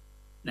มติ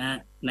นะ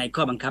ในข้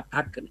อบังคับพร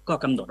รคก็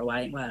กำหนดเอาไว้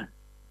ว่า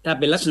ถ้า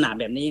เป็นลักษณะ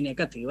แบบนี้เนี่ย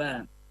ก็ถือว่า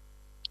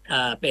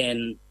เป็น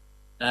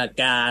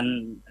การ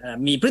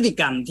มีพฤติ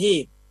กรรม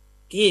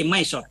ที่ไม่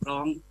สอดคล้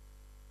อง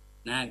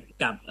นะ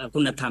กับคุ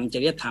ณธรรมจ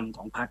ริยธรรมข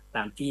องพรรคต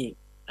ามที่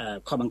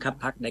ข้อบังคับ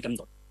พรรคได้กำห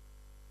นด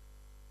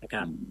นะค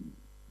รับ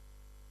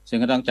ซึ่ง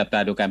ก็ต้องจับตา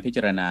ดูการพิจ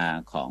ารณา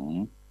ของ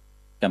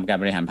กรรมการ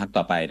บริหารพรรค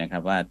ต่อไปนะครั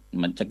บว่า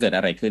มันจะเกิดอ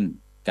ะไรขึ้น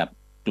กับ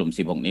กลุ่ม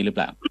16นี้หรือเป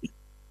ล่า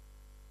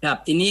ครับ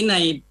ทีนี้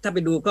ถ้าไป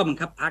ดูข้อบัง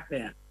คับพรรคเ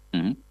นี่ย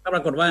ก็ปร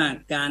ากฏว่า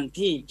การ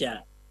ที่จะ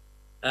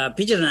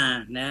พิจารณา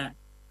นะ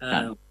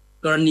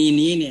กรณี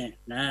นี้เนี่ย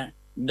นะ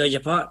โดยเฉ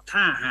พาะ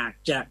ถ้าหาก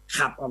จะ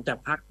ขับออกจาก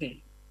พรรคเนี่ย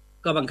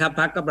ก็บังคับ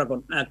พรรคก็ปรากฏ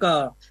ก็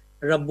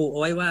ระบุเอา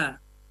ไว้ว่า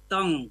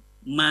ต้อง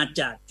มา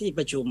จากที่ป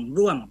ระชุม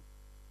ร่วม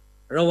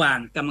ระหว่าง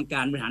กรรมก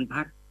ารบริหารพร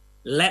รค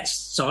และ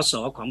สส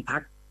ของพรร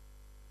ค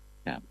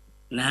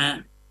นะฮะ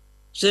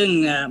ซึ่ง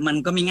มัน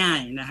ก็ไม่ง่า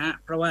ยนะฮะ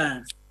เพราะว่า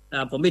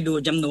ผมไปดู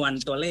จำนวน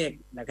ตัวเลข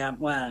นะครับ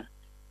ว่า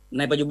ใ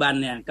นปัจจุบัน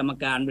เนี่ยกรรม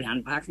การบริหาร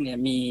พรรคเนี่ย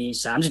มี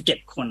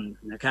37คน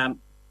นะครับ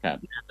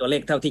ตัวเล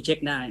ขเท่าที่เช็ค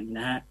ได้น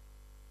ะฮะ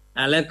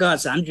แล้วก็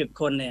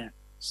30คนเนี่ย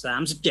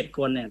37ค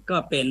นเนี่ยก็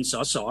เป็นส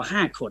ส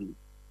5คน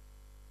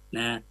น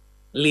ะ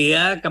เหลือ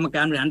กรรมก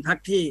ารบริหารพรรค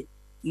ที่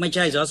ไม่ใ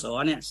ช่สส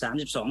เนี่ย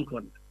32ค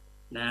น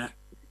นะ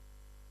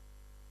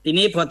ที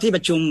นี้พอที่ป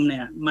ระชุมเ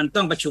นี่ยมัน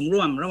ต้องประชุม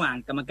ร่วมระหว่าง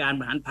กรรมการบ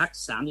ริหารพรรค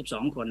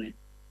32คนเนี่ย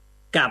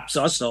กับส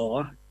ส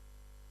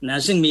น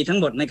ะซึ่งมีทั้ง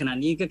หมดในขณะ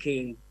นี้ก็คือ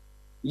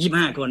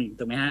25คน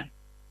ถูกไหมฮะ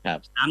ครับ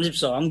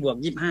32บวก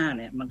25เ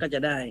นี่ยมันก็จะ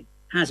ได้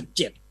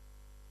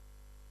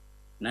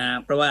57นะ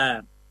เพราะว่า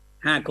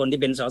5คนที่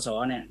เป็นสส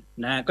เนี่ย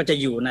นะก็จะ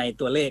อยู่ใน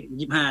ตัวเลข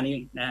25นี้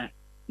นะ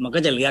มันก็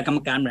จะเหลือกรรม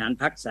การบริหาร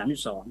พรรค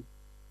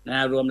32นะ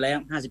รวมแล้ว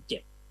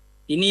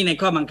57ทีนี้ใน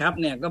ข้อบังคับ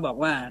เนี่ยก็บอก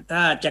ว่าถ้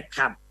าจะ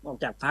ขับออก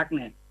จากพรรคเ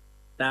นี่ย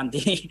ตาม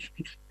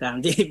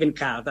ที่เป็น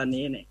ข่าวตอน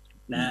นี้เนี่ย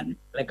นะ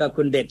แล้วก็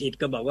คุณเดชอิฐ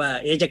ก็บอกว่า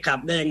จะขับ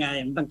ได้ยังไง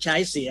มันต้องใช้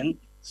เสียง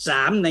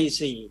3 ใน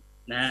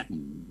 4นะ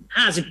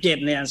57เ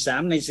นี่ย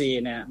3 ใน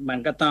 4เนี่ยมัน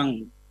ก็ต้อง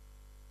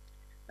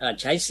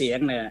ใช้เสียง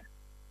เนี่ย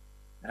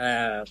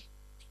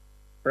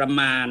ประ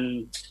มาณ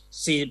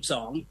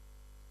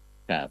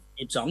42ครับ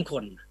42ค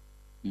น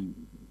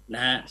น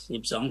ะฮะ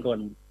42คน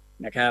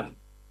นะครับ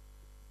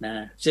นะ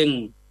ซึ่ง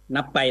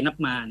นับไปนับ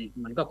มาเนี่ย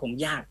มันก็คง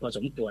ยากพอส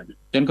มควร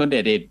จนคนเด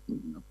ช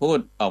พูด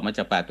ออกมาจ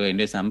ากปากตัวเอง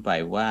ด้วยซ้ำไป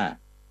ว่า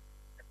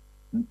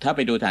ถ้าไป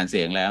ดูฐานเ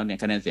สียงแล้วเนี่ย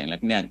คะแนนเสียงแล้ว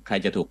เนี่ยใคร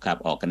จะถูกขับ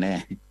ออกกันแน่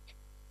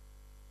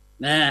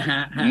นะฮ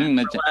ะ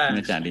น่า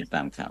จะติดต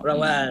ามข่าวเพราะ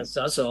ว่าส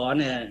ส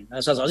เนี่ย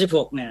สส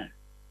16เนี่ย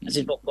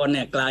16คนเ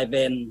นี่ยกลายเ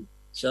ป็น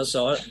สส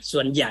ส่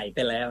วนใหญ่ไป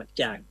แล้ว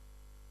จาก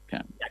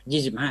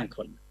25ค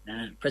นน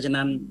ะเพราะฉะ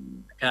นั้น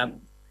ครับ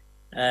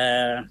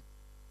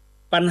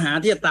ปัญหา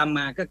ที่จะตามม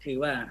าก็คือ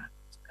ว่า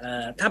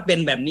ถ้าเป็น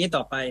แบบนี้ต่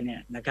อไปเนี่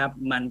ยนะครับ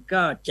มัน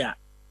ก็จ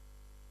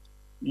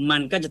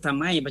ะท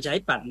ำให้ประชา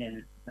ธิปัตย์เนี่ย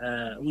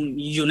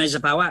อยู่ในส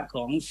ภาวะข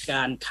องก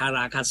ารคาร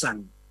าคาซัง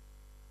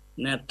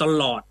นะต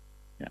ลอด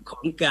ขอ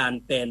งการ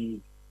เป็น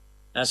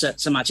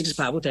สมาชิกส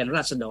ภาผู้แทนร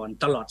าษฎร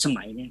ตลอดส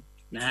มัยนี้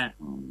นะฮะ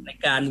ใน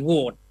การโหว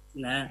ต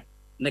นะ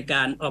ในก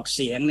ารออกเ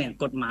สียงเนี่ย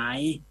กฎหมาย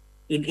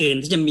อื่น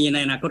ๆที่จะมีใน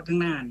อนาคตข้าง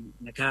หน้า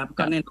นะครับ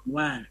ก็แน่นอน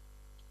ว่า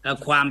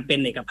ความเป็น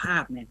เอกภา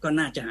พเนี่ยก็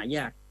น่าจะหาย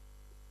าก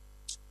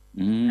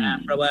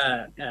เพราะว่า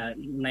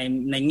ใ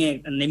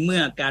นเมื่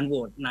อการโหว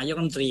ตนายก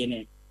รัฐมนตรีเ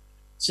นี่ย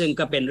ซึ่ง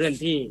ก็เป็นเรื่อง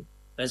ที่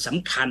ส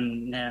ำคัญ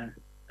นะ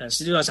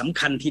เรียกว่าสำ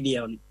คัญทีเดี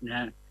ยวน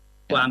ะ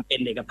ความเป็น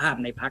เอกภาพ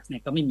ในพรรคเนี่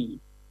ยก็ไม่มี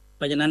เ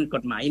พราะฉะนั้นก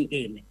ฎหมาย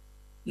อื่นๆเนี่ย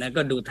นะ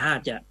ก็ดูท่า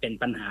จะเป็น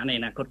ปัญหาใน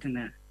อนาคตข้างห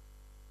น้า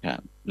ครับ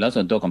แล้ว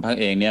ส่วนตัวของพรรค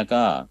เองเนี่ย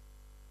ก็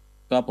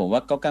ผมว่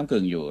าก็ก้ำ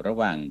กึ่งอยู่ระ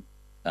หว่าง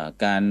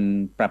การ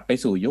ปรับไป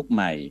สู่ยุคใ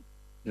หม่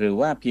หรือ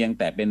ว่าเพียง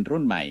แต่เป็น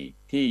รุ่นใหม่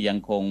ที่ยัง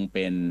คงเ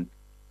ป็น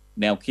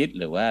แนวคิด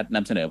หรือว่าน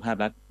ำเสนอภาพ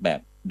ลักษณ์แบ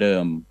บเดิ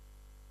ม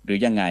หรือ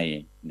ยังไง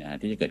นะ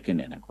ที่จะเกิดขึ้นใ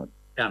นอนาคต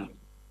ครับ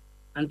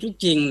อันที่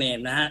จริงเนี่ย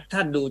นะฮะถ้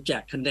าดูจา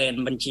กคะแนน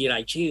บัญชีรา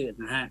ยชื่อ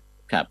นะฮะ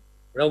ครับ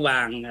ระหว่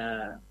าง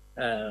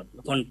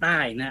คนใต้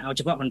นะเอาเ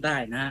ฉพาะคนใต้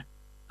นะ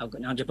เ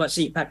อาเฉพาะ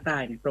ซีกภาคใต้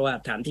เนี่ยเพราะว่า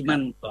ฐานที่มั่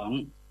นของ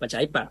ประชา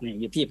ธิปัตย์เนี่ย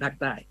อยู่ที่ภาค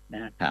ใต้น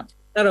ะครับ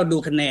ถ้าเราดู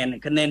คะ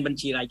แนนบัญ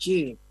ชีรายชื่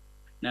อ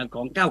นะข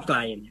องก้าวไกล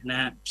นะ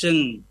ฮะซึ่ง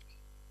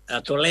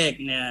ตัวเลข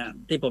เนี่ย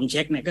ที่ผมเ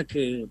ช็คเนี่ยก็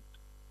คือ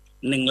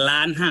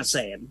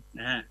1,500,000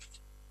นะฮะ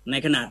ใน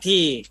ขณะ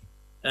ที่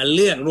เ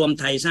ลือกรวม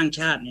ไทยสร้าง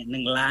ชาติเนี่ย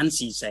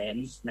1,400,000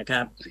นะค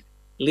รับ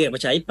เลือกปร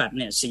ะชาธิปัตย์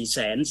เนี่ย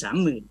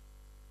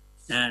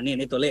430,000นี่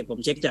ในตัวเลขผม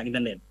เช็คจากอินเท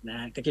อร์เน็ตน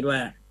ะก็คิดว่า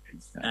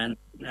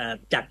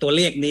จากตัวเ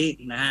ลขนี้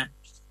นะฮะ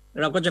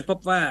เราก็จะพบ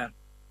ว่า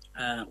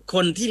ค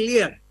นที่เลื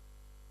อก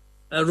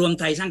รวม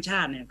ไทยสร้างช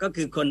าติเนี่ยก็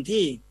คือคน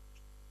ที่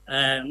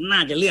น่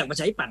าจะเลือกประ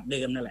ชาธิปัตย์เ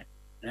ดิมนั่นแหละ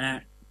นะฮะ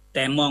แ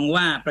ต่มอง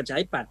ว่าประชา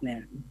ธิปัตย์เนี่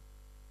ย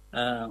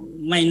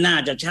ไม่น่า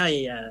จะใช่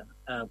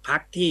พรร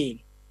คที่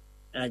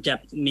จะ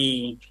มี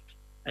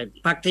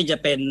พรรคที่จะ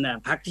เป็น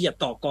พรรคที่จะ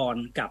ต่อกร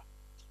กับ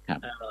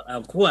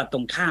ขั้วตร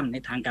งข้ามใน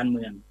ทางการเ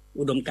มือง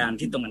อุดมการณ์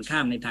ที่ตรงกันข้า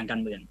มในทางกา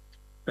รเมือง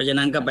เพราะฉะ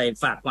นั้นก็ไป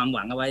ฝากความห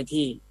วังเอาไว้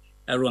ที่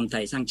รวมไท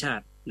ยสร้างชา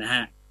ตินะฮ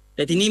ะแ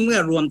ต่ทีนี้เมื่อ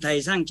รวมไทย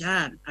สร้างชา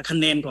ติคะ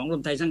แนนของรว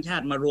มไทยสร้างชา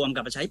ติมารวม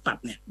กับประชาธิปัต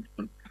ย์เนี่ย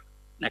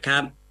นะครั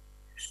บ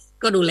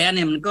ก็ดูแล้วเ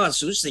นี่ยมันก็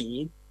สูสี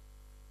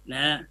น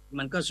ะ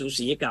มันก็สู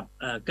สีกับ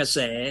กระแส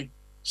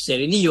เส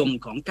รีนิยม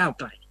ของก้าว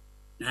ไกล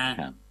นะฮะ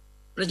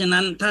เพราะฉะ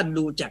นั้นถ้า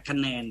ดูจากคะ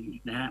แนน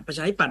นะฮะประช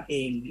าธิปัตย์เอ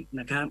ง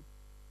นะครับ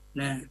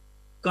นะ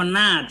ก็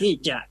น่าที่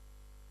จะ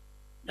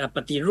ป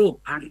ฏิรูป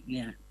พรรคเ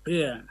นี่ยเ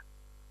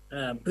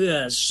พื่อ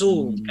สู้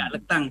การเลื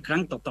อกตั้งครั้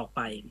งต่อๆไ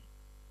ป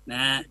น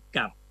ะ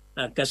กับ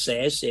กระแส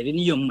เสรี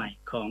นิยมใหม่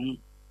ของ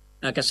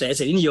กระแสเส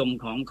รีนิยม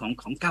ข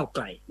องก้าวไก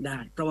ลได้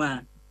เพราะว่า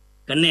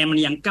คะแนนมัน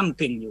ยังก้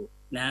ำกึ่งอยู่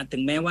นะถึ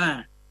งแม้ว่า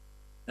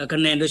คะ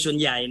แนนโดยส่วน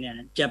ใหญ่เนี่ย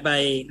จะไป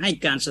ให้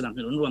การสนับส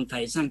นุนรวมไท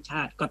ยสร้างช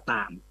าติก็ต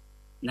าม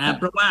นะ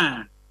เพราะว่า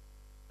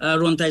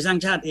รวมไทยสร้าง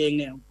ชาติเอง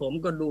เนี่ยผม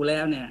ก็ดูแล้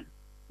วเนี่ย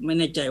ไม่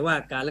แน่ใจว่า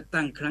การเลือก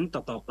ตั้งครั้ง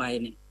ต่อๆไป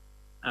เนี่ย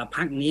พร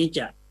รคนี้จ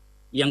ะ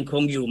ยังค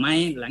งอยู่ไหม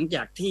หลังจ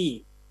ากที่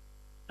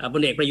พ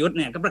ลเอกประยุทธ์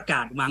เนี่ยก็ประก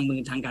าศวางมือ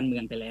ทางการเมื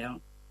องไปแล้ว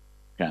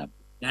ครับ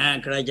นะ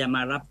ใครจะม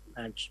ารับ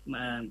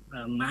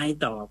ไม้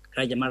ต่อใค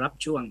รจะมารับ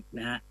ช่วงน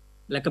ะฮะ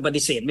และก็ป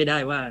ฏิเสธไม่ได้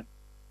ว่า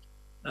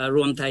ร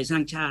วมไทยสร้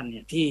างชาติเ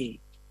นี่ยที่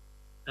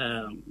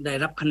ได้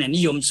รับคะแนน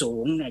นิยมสู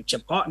งเนี่ยเฉ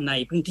พาะใน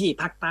พื้นที่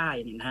ภาคใต้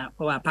นี่นะฮะเพ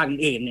ราะว่าภาค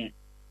อื่นเนี่ย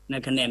ใน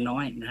คะแนนน้อ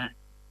ยนะฮะ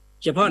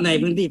เฉพาะใน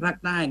พื้นที่ภาค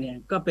ใต้เนี่ย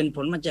ก็เป็นผ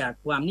ลมาจาก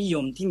ความนิย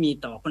มที่มี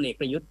ต่อพลเอก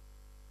ประยุทธ์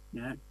น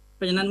ะเพ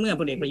ราะฉะนั้นเมื่อ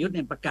พลเอกประยุทธ์เ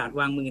นี่ยประกาศ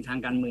วางมือทาง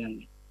การเมือง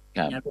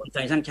รวมไท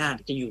ยสร้างชาติ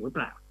จะอยู่หรือเป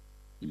ล่า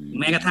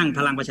แม้กระทั่งพ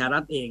ลังประชารั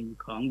ฐเอง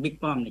ของบิ๊ก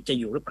ป้อมเนี่ยจะ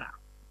อยู่หรือเปล่า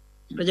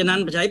เพราะฉะนั้น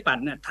ประชาธิปัต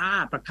ย์เนี่ยถ้า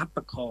ประคับป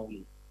ระคอง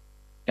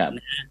น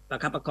ะประ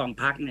คับประคอง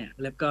พรรคเนี่ย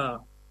แล้วก็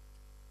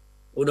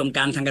อุดมก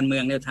ารณ์ทางการเมื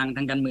องแนวทา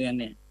งการเมือง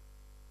เนี่ย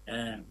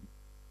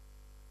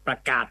ประ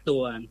กาศตั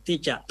วที่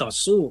จะต่อ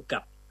สู้กั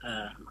บ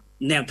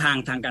แนวทาง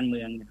ทางการเ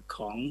มืองข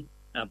อง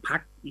พรร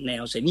คแน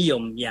วเสรีนิย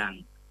มอย่าง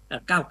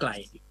ก้าวไกล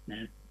น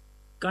ะ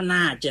ก็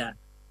น่าจะ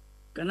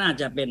ก็น่า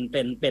จะเ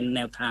ป็นแน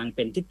วทางเ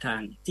ป็นทิศทา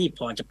งที่พ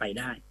อจะไป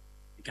ได้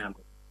นะครับ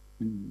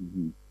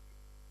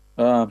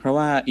เพราะ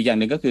ว่าอีกอย่าง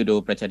หนึ่งก็คือดู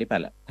ประชาธิปัต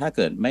ย์แหละถ้าเ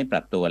กิดไม่ป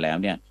รับตัวแล้ว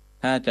เนี่ย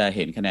ถ้าจะเ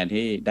ห็นคะแนน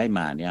ที่ได้ม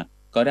าเนี่ย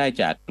ก็ได้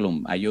จากกลุ่ม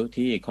อายุ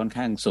ที่ค่อน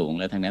ข้างสูง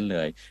แล้วทั้งนั้นเล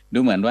ยดู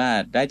เหมือนว่า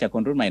ได้จากค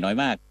นรุ่นใหม่น้อย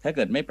มากถ้าเ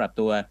กิดไม่ปรับ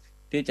ตัว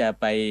ที่จะ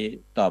ไป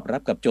ตอบรั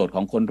บกับโจทย์ข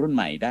องคนรุ่นใ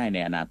หม่ได้ใน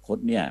อนาคต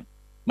เนี่ย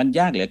มัน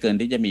ยากเหลือเกิน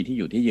ที่จะมีที่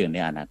อยู่ที่ยืนใน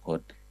อนาคต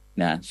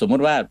นะสมมุ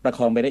ติว่าประค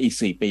องไปได้อีก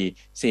4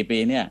 ปี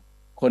เนี่ย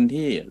คน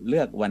ที่เลื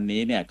อกวัน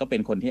นี้เนี่ยก็เป็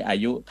นคนที่อา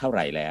ยุเท่าไห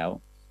ร่แล้ว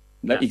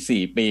แล้วอีก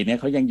4 ปีเนี่ย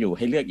เขายังอยู่ใ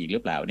ห้เลือกอีกหรื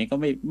อเปล่านี่ก็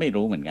ไม่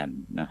รู้เหมือนกัน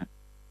นะ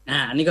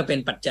อันนี้ก็เป็น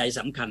ปัจจัยส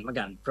ำคัญเหมือน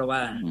กันเพราะว่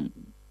า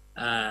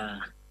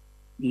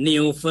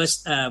new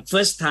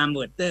first time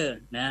voter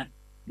นะ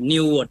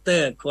new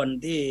voter คน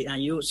ที่อา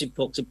ยุ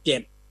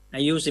16-17อ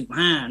ายุ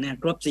15เนี่ย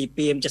ครบ4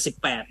 ปีมันจะ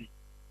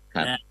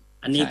18นะ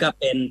อันนี้ก็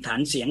เป็นฐา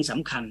นเสียงส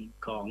ำคัญ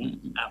ของ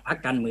พรรค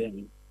การเมือง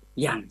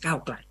อย่างก้าว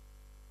ไกล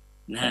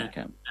นะ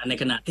ใน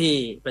ขณะที่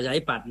ประชา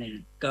ธิปัตย์เนี่ย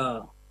ก็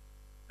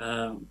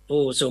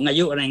ผู้สูงอา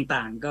ยุอะไร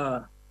ต่างๆก็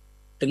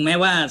ถึงแม้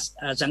ว่า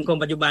สังคม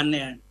ปัจจุบันเ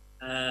นี่ย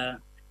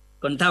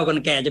คนเฒ่าคน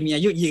แก่จะมีอ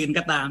ายุยืน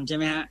ก็ตามใช่ไ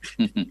หมฮะ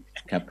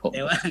ครับผมแ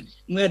ต่ว่า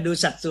เมื่อดู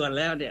สัดส่วน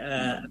แล้วเนี่ย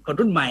คน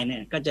รุ่นใหม่เนี่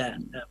ยก็จะ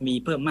มี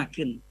เพิ่มมาก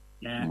ขึ้น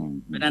นะ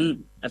เพราะฉะนั้น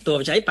ตัว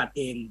ประชาธิปัตย์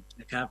เอง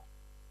นะครับ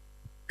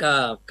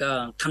ก็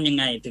ทำยัง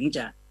ไงถึงจ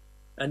ะ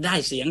ได้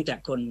เสียงจาก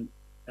คน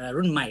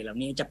รุ่นใหม่เหล่า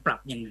นี้จะปรับ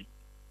ยังไง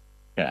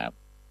ครับ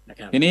นะ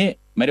ครับทีนี้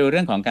มาดูเ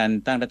รื่องของการ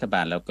ตั้งรัฐบ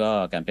าลแล้วก็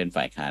การเป็น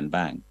ฝ่ายค้าน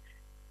บ้าง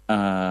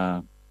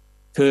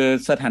คือ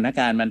สถานก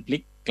ารณ์มันพลิ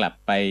กกลับ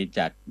ไปจ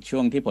ากช่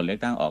วงที่ผลเลือ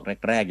กตั้งออก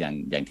แรกๆอ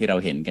ย่างที่เรา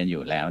เห็นกันอ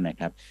ยู่แล้วนะ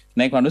ครับใ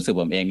นความรู้สึก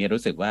ผมเองเนี่ย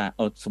รู้สึกว่า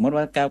สมมติ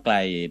ว่าก้าวไกล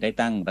ได้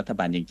ตั้งรัฐ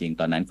บาลจริงๆ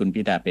ตอนนั้นคุณ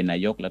พิธาเป็นนา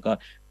ยกแล้วก็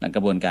หลังก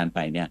ระบวนการไป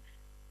เนี่ย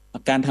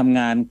การทำ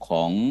งานข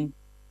อง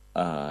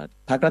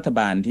พรรครัฐบ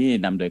าลที่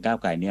นำโดยก้าว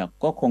ไกลเนี่ย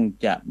ก็คง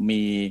จะ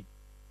มี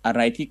อะไ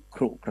รที่ข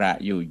รุขระ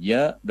อยู่เย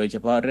อะโดยเฉ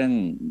พาะเรื่อง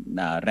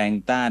แรง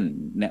ต้าน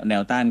แน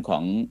วต้านขอ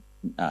ง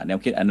แนว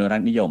คิดอนุรั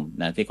กษ์นิยม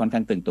นะที่ค่อนข้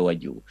างตึงตัว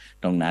อยู่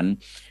ตรงนั้น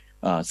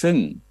ซึ่ง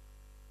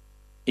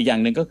อีกอย่า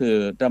งหนึ่งก็คือ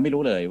เราไม่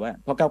รู้เลยว่า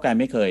เพราะก้าวไกล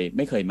ไม่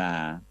เคยมา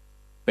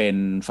เป็น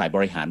ฝ่ายบ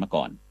ริหารมา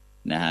ก่อน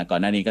นะฮะก่อน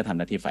หน้านี้ก็ทำห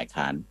น้าที่ฝ่าย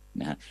ค้าน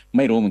นะฮะไ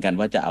ม่รู้เหมือนกัน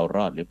ว่าจะเอาร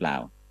อดหรือเปล่า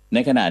ใน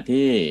ขณะ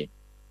ที่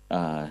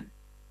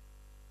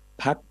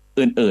พรรค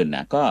อื่นๆน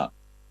ะก็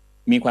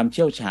มีความเ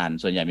ชี่ยวชาญ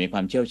ส่วนใหญ่มีคว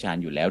ามเชี่ยวชาญ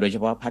อยู่แล้วโดยเฉ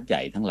พาะพรรคให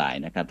ญ่ทั้งหลาย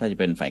นะครับถ้าจะ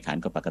เป็นฝ่ายค้าน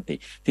ก็ปกติ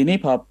ทีนี้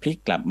พอพลิก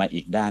กลับมา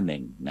อีกด้านหนึ่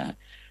งนะ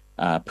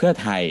เพื่อ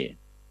ไทย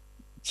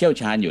เชี่ยว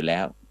ชาญอยู่แล้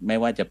วไม่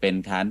ว่าจะเป็น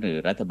ค้านหรือ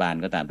รัฐบาล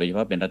ก็ตามโดยเฉพ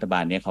าะเป็นรัฐบา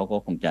ลเนี่ยเขาก็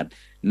คงจะ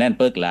แน่น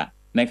ปึกละ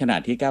ในขณะ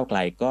ที่ก้าวไกล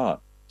ก็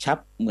ชับ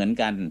เหมือน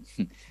กัน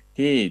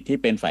ที่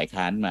เป็นฝ่าย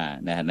ค้านมา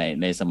นะ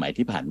ในสมัย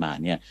ที่ผ่านมา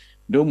เนี่ย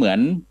ดูเหมือน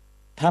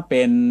ถ้าเ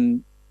ป็น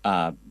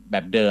แบ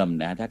บเดิม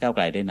นะถ้าก้าวไก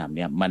ลได้นำเ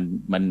นี่ย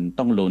มัน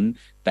ต้องลุ้น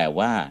แต่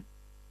ว่า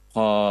พ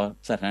อ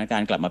สถานกา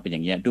รณ์กลับมาเป็นอย่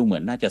างนี้ดูเหมื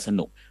อนน่าจะส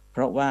นุกเพ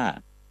ราะว่า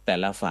แต่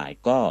ละฝ่าย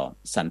ก็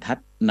สันทัด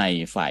ใน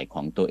ฝ่ายข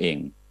องตัวเอง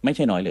ไม่ใ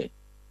ช่น้อยเลย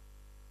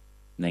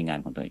ในงาน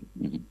ของตัวเอง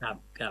ครั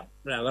บ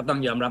เราก็ต้อง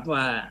ยอมรับ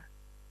ว่า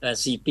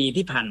4 ปี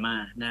ที่ผ่านมา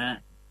นะ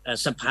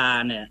สภา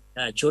เนี่ย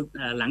ชุด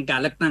หลังการ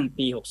เลือกตั้ง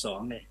ปี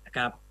62เนี่ยนะค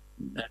รับ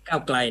ก้า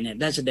วไกลเนี่ย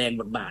ได้แสดง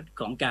บทบาท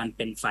ของการเ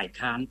ป็นฝ่าย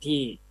ค้าน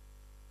ที่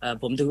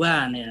ผมถือว่า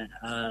เนี่ย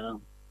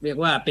เรียก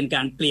ว่าเป็นก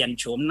ารเปลี่ยน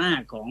โฉมหน้า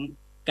ของ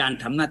การ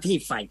ทำหน้าที่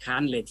ฝ่ายค้า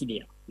นเลยทีเดี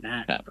ยวน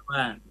ะเพราะว่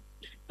า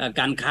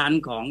การค้าน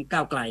ของก้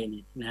าวไกลเ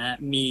นี่ยนะ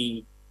มี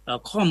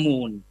ข้อ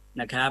มูล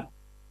นะครับ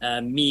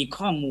มี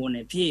ข้อมูลเ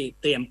นี่ยที่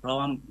เตรียมพร้อ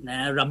มน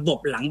ะระบบ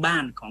หลังบ้า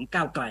นของ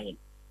ก้าวไกล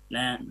น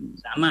ะ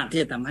สามารถที่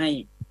จะทำให้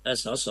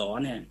สส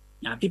เนี่ย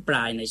อภิปร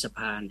ายในสภ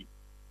าเนี่ย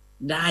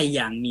ได้อ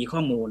ย่างมีข้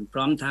อมูลพ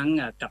ร้อมทั้ง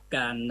กับก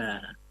าร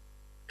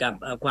กับ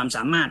ความส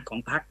ามารถของ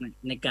พรรค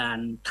ในการ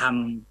ท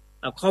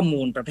ำข้อ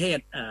มูลประเภท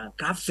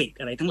กราฟิก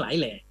อะไรทั้งหลาย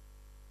แหล่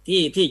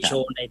ที่โช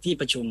ว์ในที่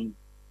ประชุม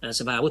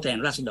สภาผู้แทน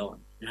ราษฎร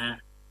นะฮะ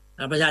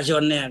ประชาช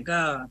นเนี่ยก็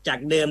จาก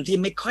เดิมที่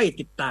ไม่ค่อย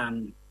ติดตาม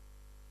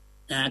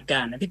ก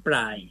ารอภิปร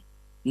าย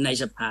ใน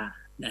สภา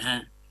นะฮะ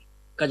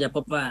ก็จะพ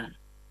บว่า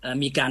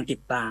มีการติด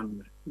ตาม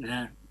นะฮ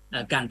ะ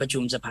การประชุ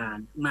มสภา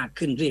มาก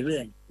ขึ้นเรื่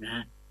อยๆนะฮ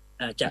ะ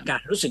จากกา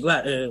รรู้สึกว่า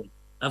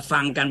ฟั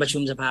งการประชุ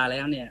มสภาแล้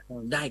วเนี่ย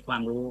ได้ควา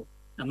มรู้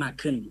มาก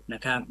ขึ้นน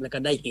ะครับแล้วก็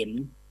ได้เห็น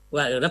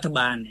ว่ารัฐบ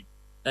าลเนี่ย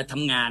ท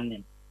ำงานเนี่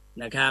ย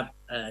นะครับ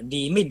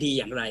ดีไม่ดี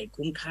อย่างไร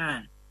คุ้มค่า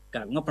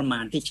กับงบประมา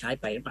ณที่ใช้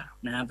ไปหรือเปล่า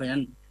นะฮะเพราะฉะนั้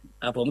น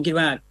ผมคิด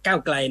ว่าก้าว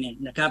ไกลเนี่ย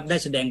นะครับได้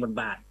แสดงบท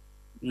บาท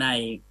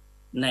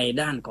ใน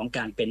ด้านของก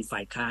ารเป็นฝ่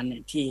ายค้านเนี่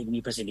ยที่มี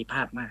ประสิทธิภ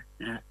าพมาก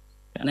นะฮะ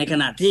ในข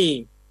ณะที่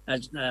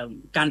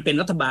การเป็น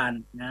รัฐบาล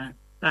นะ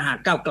ถ้าหาก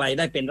ก้าวไกล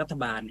ได้เป็นรัฐ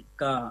บาล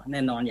ก็แ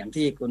น่นอนอย่าง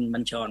ที่คุณบั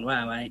ญชรว่า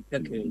ไว้ก็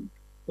คือ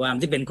ความ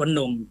ที่เป็นคนห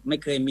นุ่มไม่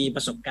เคยมีป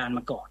ระสบการณ์ม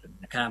าก่อน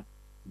นะครับ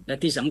และ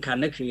ที่สำคัญ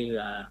ก็คือ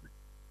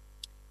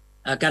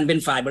การเป็น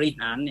ฝ่ายบริห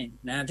ารเนี่ย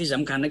นะที่ส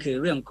ำคัญก็คือ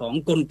เรื่องของ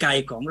กลไก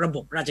ของระบ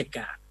บราชก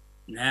าร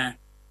นะ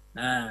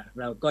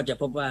เราก็จะ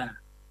พบว่า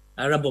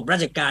ระบบรา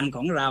ชการข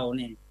องเราเ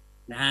นี่ย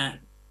นะฮะ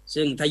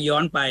ซึ่งถ้าย้อ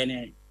นไปเ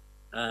นี่ย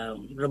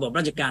ระบบร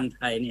าชการไ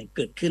ทยเนี่ยเ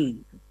กิดขึ้น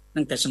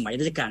ตั้งแต่สมัย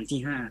รัชกาลที่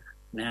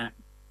5นะฮะ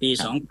ปี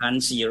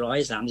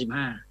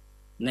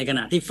2435ในขณ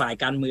ะที่ฝ่าย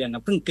การเมือง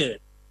เพิ่งเกิด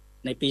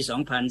ในปี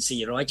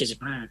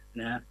2475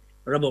นะฮะ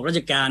ระบบรา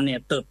ชการเนี่ย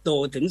เติบโต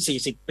ถึง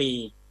40ปี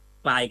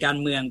ฝ่ายการ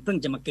เมืองเพิ่ง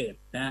จะมาเกิด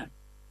นะฮะ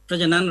เพรา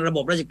ะฉะนั้นระบ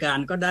บราชการ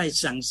ก็ได้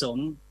สั่งสม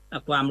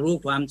ความรู้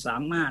ความสา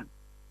มารถ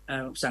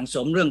สั่งส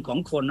มเรื่องของ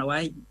คนเอาไว้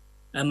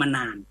มาน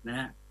านนะ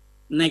ฮะ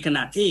ในขณ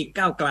ะที่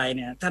ก้าวไกลเ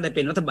นี่ยถ้าได้เ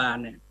ป็นรัฐบาล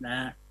เนี่ยนะฮ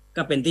ะ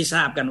ก็เป็นที่ทร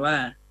าบกันว่า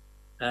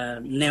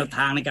แนวท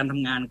างในการท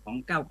ำงานของ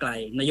ก้าวไกล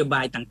นโยบ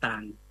ายต่า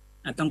ง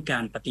ๆต้องกา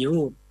รปฏิ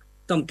รูป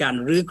ต้องการ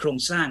รื้อโครง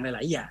สร้างหล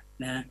ายๆอย่าง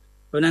นะฮะ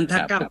เพราะนั้นถ้า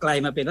ก้าวไกล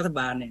มาเป็นรัฐ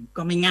บาลเนี่ย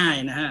ก็ไม่ง่าย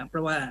นะฮะเพร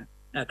าะว่า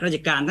ข้าราช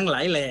การทั้งหล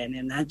ายแหล่เ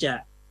นี่ยนะจะ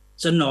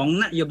สนอง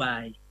นโยบา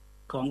ย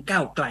ของก้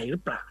าวไกลหรื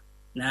อเปล่า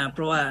นะเพ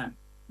ราะว่า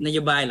นโย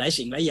บายหลาย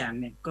สิ่งหลายอย่าง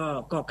เนี่ย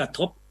ก็กระท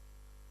บ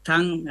ทั้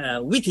ง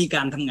วิธีก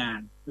ารทำงาน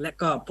และ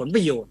ก็ผลป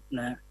ระโยชน์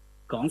นะ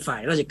ของฝ่า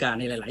ยราชการ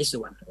ในหลายๆ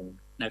ส่วน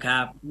นะครั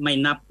บไม่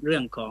นับเรื่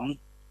องของ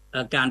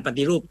การป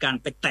ฏิรูปการ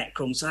ไปแตะโค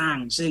รงสร้าง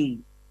ซึ่ง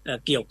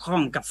เกี่ยวข้อ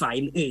งกับฝ่าย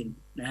อื่น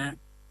ๆนะฮะ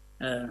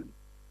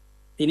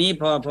ทีนี้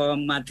พอ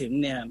มาถึง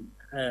เนี่ย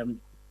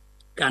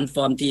การฟ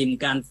อร์มทีม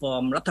การฟอ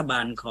ร์มรัฐบ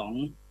าลข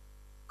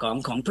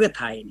องเพื่อ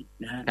ไทย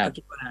นะฮะก็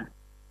คิดว่า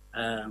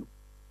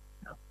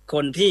ค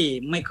นที่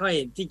ไม่ค่อย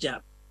ที่จะ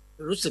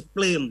รู้สึกป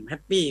ลื้มแฮ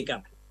ปปี้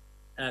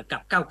กั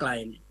บก้าวไกล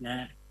เนี่ยน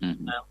ะ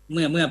เ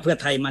มื่อเพื่อ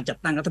ไทยมาจัด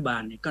ตั้งรัฐบา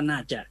ลเนี่ยก็น่า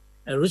จะ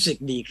รู้สึก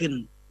ดีขึ้น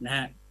นะฮ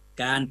ะ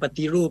การป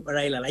ฏิรูปอะไร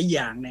หลายๆอ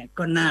ย่างเนี่ย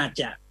ก็น่า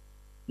จะ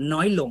น้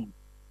อยลง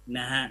น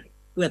ะฮะ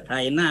เพื่อไท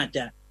ยน่าจ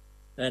ะ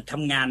ท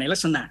ำงานในลัก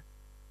ษณะ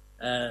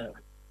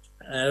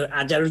อ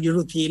าจจะ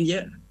รูทีนเยอ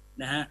ะ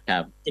นะฮะ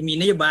จะมี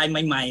นโยบาย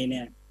ใหม่ๆเ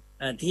นี่ย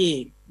ที่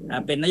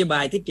เป็นนโยบ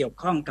ายที่เกี่ยว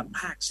ข้องกับ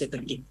ภาคเศรษฐ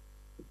กิจ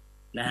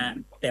นะฮะ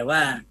แต่ว่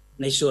า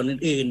ในส่วน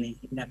อื่นๆนี่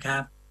นะครั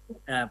บ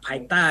ภาย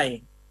ใต้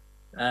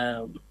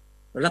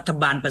รัฐ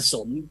บาลผส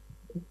ม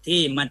ที่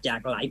มาจาก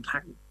หลายพรร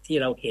คที่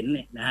เราเห็นเ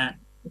นี่ยนะฮะ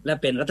และ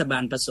เป็นรัฐบา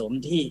ลผสม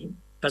ที่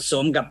ผส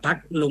มกับพรรค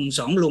ลุง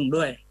2ลุง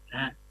ด้วยนะ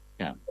ฮะ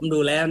ผมดู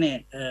แล้วเนี่ย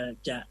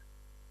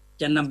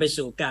จะนำไป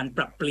สู่การป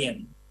รับเปลี่ยน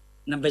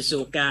นำไป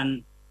สู่การ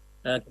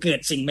เกิด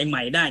สิ่งให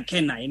ม่ๆได้แค่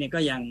ไหนเนี่ยก็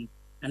ยัง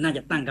น่าจ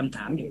ะตั้งคำถ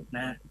ามอยู่น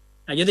ะ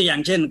ยกตัวอย่า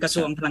งเช่นกระท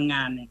รวงพลังง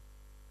านเนี่ย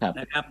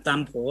นะครับตาม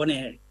โผเนี่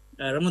ย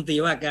รัฐมนตรี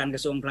ว่าการกร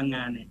ะทรวงพลังง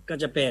านเนี่ยก็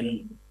จะเป็น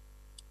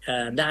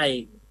ได้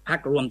พรรค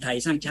รวมไทย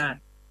สร้างชาติ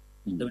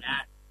ถูกไหมฮ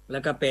ะแล้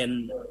วก็เป็น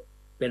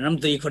รัฐม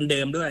นตรีคนเดิ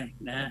มด้วย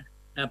นะฮะ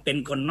เป็น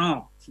คนนอ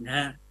กนะฮ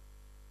ะ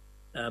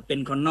เป็น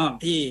คนนอก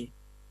ที่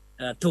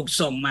ถูก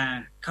ส่งมา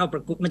เข้าปร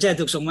ะกวดไม่ใช่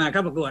ถูกส่งมาเข้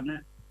าประกวดน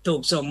ะถู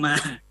กส่งมา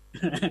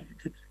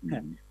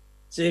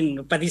ซึ่ง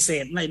ปฏิเส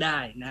ธไม่ได้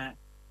นะ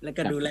แล้ว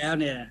ก็ดูแล้ว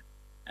เนี่ย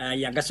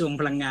อย่างกระทรวง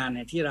พลังงานเ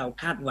นี่ยที่เรา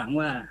คาดหวัง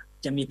ว่า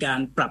จะมีการ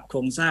ปรับโคร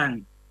งสร้าง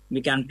มี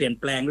การเปลี่ยน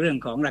แปลงเรื่อง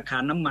ของราคา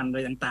น้ำมันอะไร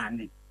ต่างๆเ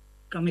นี่ย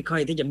ก็ไม่ค่อ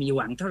ยที่จะมีห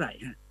วังเท่าไหร่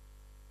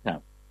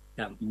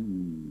ครับ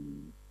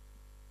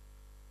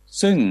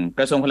ซึ่งก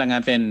ระทรวงพลังงา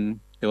น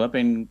ถือว่าเ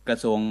ป็นกระ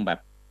ทรวงแบบ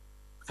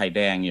ไข่แด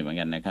งอยู่เหมือน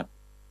กันนะครับ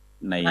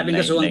เป็น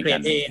กระทรวงเกร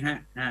ด A ฮะ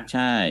ใ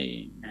ช่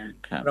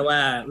เพราะว่า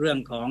เรื่อง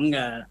ของ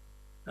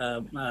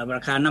ร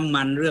าคาน้ำ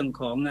มันเรื่อง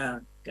ของ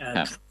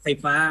ไฟ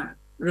ฟ้า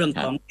เรื่อง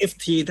ของ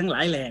FT ทั้งหล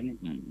ายแหล่นี่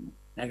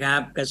นะครั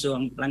บกระทรวง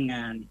พลังง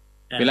าน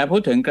เวลาพู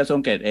ดถึงกระทรวง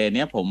เกรด A เ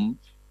นี่ยผม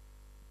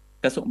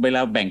กระทรวงเวล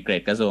าแบ่งเกร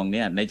ดกระทรวงเ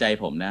นี่ยในใจ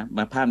ผมนะม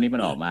าภาพนี้มั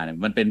นออกมาเนี่ย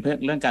มันเป็น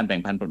เรื่องการแบ่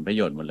งปันผลประโ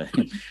ยชน์หมดเลย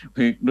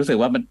คือรู้สึก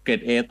ว่ามันเกร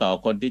ด A ต่อ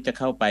คนที่จะ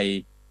เข้าไป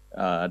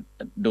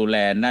ดูแล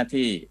หน้า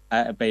ที่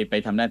ไป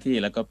ทำหน้าที่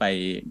แล้วก็ไ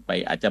ป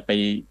อาจจะไป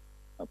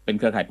เป็น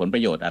เครือข่ายผลปร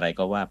ะโยชน์อะไร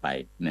ก็ว่าไป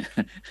นะ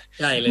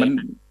ใช่เลย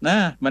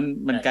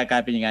มันกลา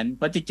ยเป็นอย่างนั้นเ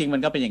พราะจริงๆมั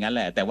นก็เป็นอย่างนั้นแ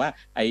หละแต่ว่า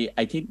ไ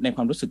อ้ที่ในค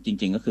วามรู้สึกจ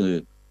ริงๆก็คือ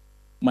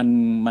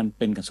มัน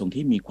เป็นกระทรวง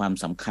ที่มีความ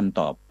สำคัญ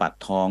ต่อปาก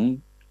ท้อง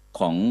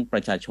ของปร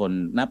ะชาชน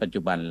ณปัจ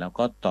จุบันแล้ว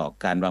ก็ต่อ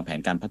การวางแผน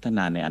การพัฒน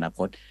าในอนาค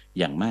ต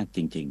อย่างมากจ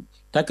ริง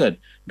ๆถ้าเกิด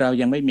เรา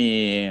ยังไม่มี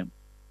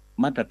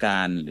มาตรกา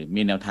รหรือ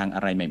มีแนวทางอ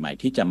ะไรใหม่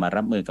ๆที่จะมา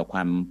รับมือกับคว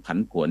ามผัน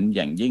ผวนอ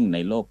ย่างยิ่งใน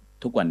โลก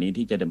ทุกวันนี้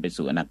ที่จะเดินไป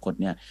สู่อนาคต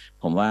เนี่ย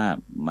ผมว่า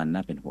มันน่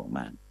าเป็นห่วงม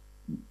าก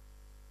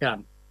ครับ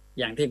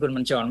อย่างที่คุณ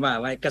บัญชรว่า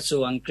ไว้กระทร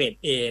วงเกรด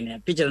A เนี่ย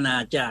พิจารณา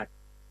จาก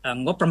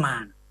งบประมา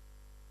ณ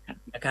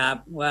นะครับ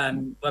ว่า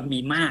มี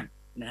มาก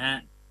นะฮะ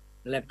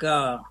แล้วก็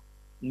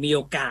มีโ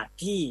อกาส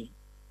ที่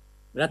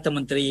รัฐม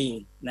นตรี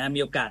นะมี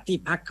โอกาสที่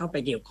พรรคเข้าไป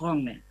เกี่ยวข้อง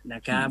เนี่ยน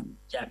ะครับ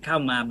จะเข้า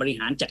มาบริ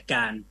หารจัดก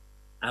าร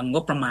ง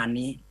บประมาณ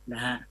นี้น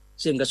ะฮะ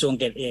ซึ่งกระทรวง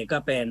เกรด A ก็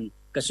เป็น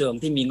กระทรวง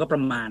ที่มีงบปร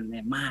ะมาณเ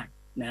นี่ยมาก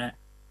นะฮะ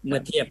เมื่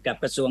อเทียบกับ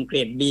กระทรวงเกร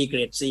ด B เกร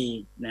ด C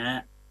นะฮะ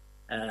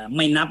ไ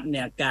ม่นับเ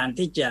นี่ยการ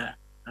ที่จะ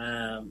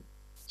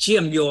เชื่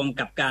อมโยง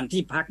กับการ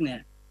ที่พรรคเนี่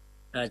ย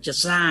จะ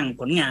สร้าง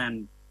ผลงาน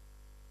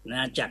น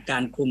ะจากกา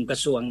รคุมกระ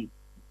ทรวง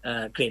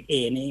เกรด A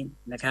นี้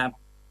นะครับ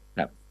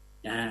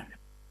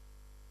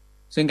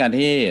ซึ่งการ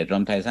ที่รว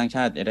มไทยสร้างช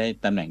าติจะได้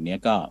ตำแหน่งนี้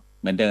ก็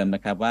เหมือนเดิมน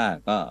ะครับว่า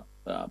ก็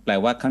แปล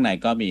ว่าข้างใน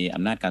ก็มีอ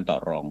ำนาจการต่อ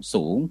รอง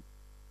สูง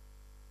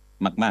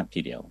มากๆ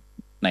ทีเดียว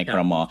ในค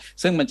รม.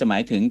ซึ่งมันจะหมา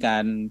ยถึงกา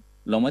ร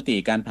ลงมติ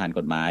การผ่านก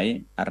ฎหมาย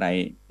อะไร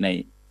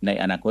ใน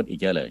อนาคตอีก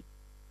เยอะเลย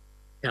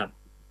ครับ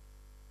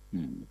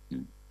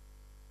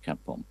ครับ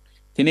ผม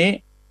ทีนี้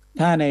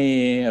ถ้าใน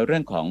เรื่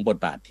องของบท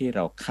บาทที่เร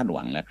าคาดห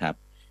วังนะครับ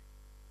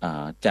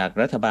จาก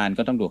รัฐบาล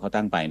ก็ต้องดูเขา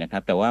ตั้งไปนะครั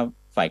บแต่ว่า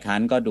ฝ่ายค้า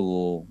นก็ดู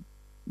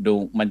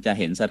มันจะ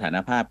เห็นสถาน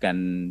ภาพกัน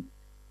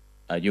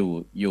อ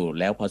ยู่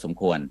แล้วพอสม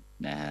ควร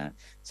นะฮะ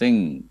ซึ่ง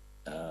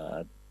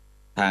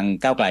ทาง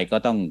ก้าวไกลก็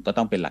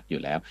ต้องเป็นหลักอ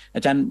ยู่แล้วอ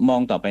าจารย์มอ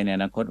งต่อไปในอ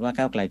นาคตว่า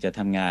ก้าวไกลจะท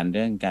ำงานเ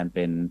รื่องการเ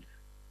ป็น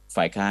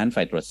ฝ่ายค้าน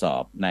ฝ่ายตรวจสอ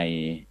บ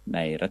ใน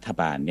รัฐ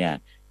บาลเนี่ย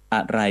อ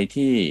ะไร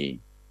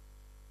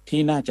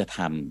ที่น่าจะท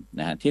ำ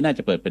นะฮะที่น่าจ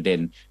ะเปิดประเด็น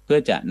เพื่อ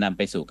จะนำไ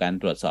ปสู่การ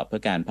ตรวจสอบเพื่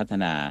อการพัฒ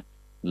นา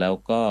แล้ว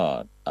ก็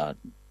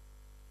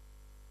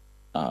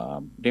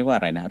เรียกว่าอ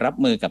ะไรนะรับ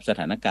มือกับส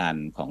ถานการ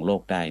ณ์ของโล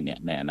กได้เนี่ย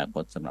ในอนาค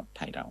ตสำหรับไ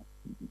ทยเรา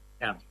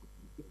ครับ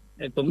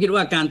ผมคิด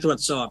ว่าการตรว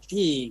จสอบ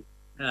ที่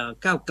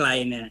ก้าวไกล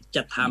เนี่ยจ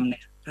ะทำเนี่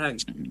ยถ้า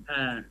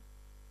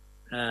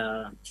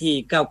ที่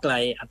ก้าวไกล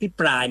อภิ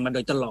ปรายมาโด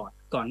ยตลอด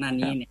ก่อนหน้า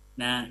นี้เนี่ย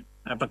นะ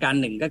ประการ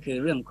หนึ่งก็คือ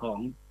เรื่องของ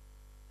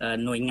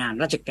หน่วยงาน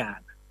ราชการ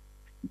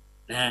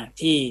นะ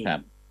ที่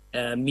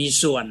มี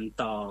ส่วน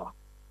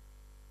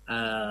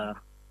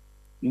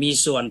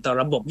ต่อ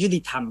ระบบยุ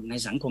ติธรรมใน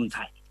สังคมไท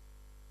ย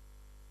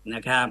น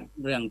ะครับ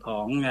เรื่องขอ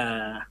ง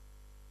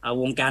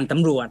วงการต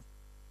ำรวจ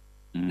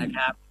นะค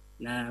รับ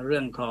นะเรื่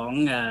องของ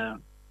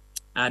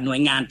หน่วย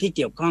งานที่เ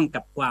กี่ยวข้อง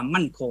กับความ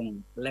มั่นคง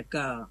และ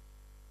ก็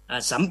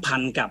สัมพั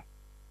นธ์กับ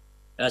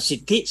สิ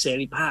ทธิเส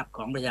รีภาพข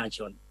องประชาช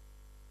น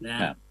นะ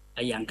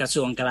อย่างกระทร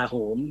วงกลาโห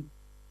ม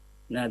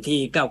นะที่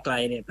ก้าวไกล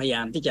เนี่ยพยาย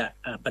ามที่จะ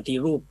ปฏิ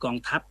รูปกอง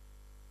ทัพ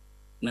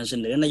มาเส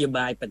นอนโยบ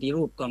ายปฏิ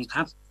รูปกอง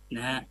ทัพน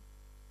ะฮะ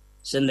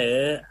เสนอ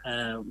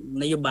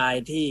นโยบาย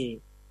ที่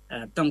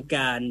ต้องก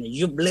าร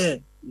ยุบเลิก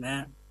น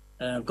ะ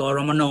กร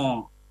มน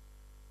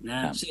นะ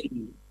ซึ่ง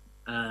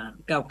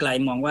ก้าวไกล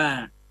มองว่า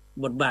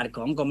บทบาทข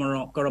อง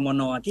กรม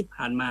นที่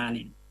ผ่านมาเ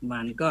นี่ยมั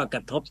นก็ก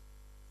ระทบ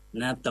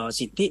นะต่อ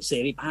สิทธิเส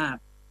รีภาพ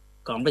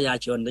ของประชา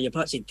ชนโดยเฉพ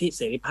าะสิทธิเ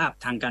สรีภาพ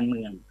ทางการเ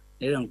มืองใ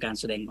นเรื่องการ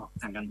แสดงออก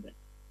ทางการเมือง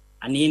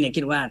อันนี้เนี่ย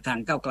คิดว่าทาง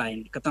ก้าวไกล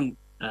ก็ต้อง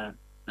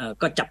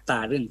ก็จับตา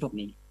เรื่องพวก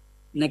นี้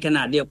ในขณ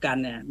ะเดียวกัน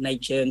เนี่ยใน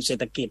เชิงเศรษ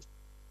ฐกิจ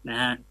นะ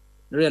ฮะ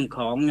เรื่องข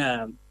อง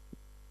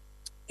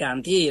การ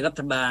ที่รั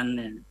ฐบาลเ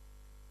นี่ย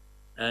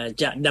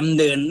จะดำเ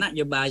นินนโ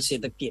ยบายเศร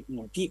ษฐกิจเ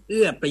นี่ยที่เ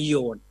อื้อประโย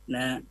ชน์น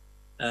ะ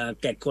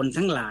แก่คน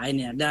ทั้งหลายเ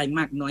นี่ยได้ม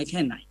ากน้อยแ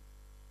ค่ไหน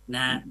น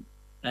ะ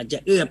จะ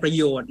เอื้อประ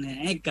โยชน์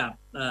ให้กับ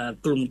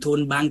กลุ่มทุน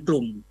บางก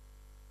ลุ่ม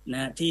น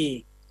ะที่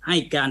ให้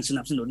การส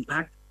นับสนุนพร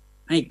รค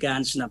ให้กา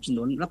รสนับส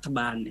นุนรัฐบ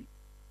าลเนี่ย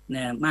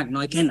มากน้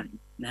อยแค่ไหน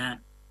นะ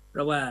เพ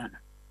ราะว่า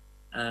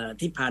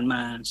ที่ผ่านม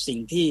าสิ่ง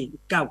ที่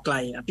ก้าวไกล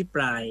อภิป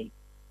ราย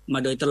มา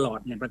โดยตลอด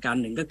ในประการ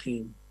หนึ่งก็คือ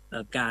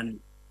การ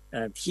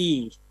ที่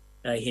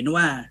เห็น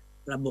ว่า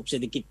ระบบเศร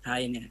ษฐกิจไท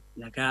ยเนี่ย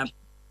นะครับ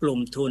กลุ่ม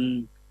ทุน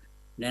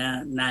นะ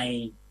ใน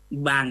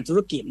บางธุร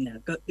กิจเนี่ย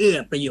ก็เอื้อ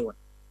ประโยช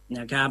น์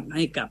นะครับใ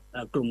ห้กับ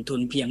กลุ่มทุ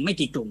นเพียงไม่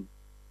กี่กลุ่ม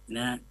น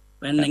ะเพ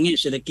ราะฉะนั้นในแง่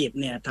เศรษฐกิจ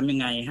เนี่ยทำยัง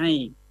ไงให้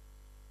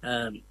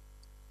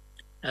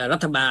รั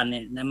ฐบาลเ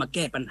นี่ยมาแ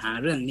ก้ปัญหา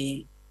เรื่องนี้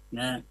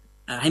นะ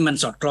ให้มัน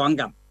สอดคล้อง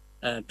กับ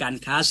การ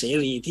ค้าเส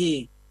รีที่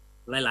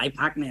หลายๆ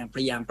พรรคเนี่ยพ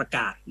ยายามประก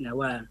าศนะ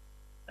ว่า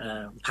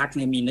พรรคเ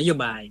นี่ยมีนโย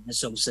บาย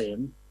ส่งเสริม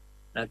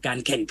การ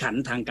แข่งขัน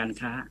ทางการ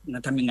ค้าน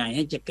ะทำยังไงใ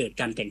ห้จะเกิด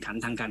การแข่งขัน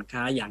ทางการค้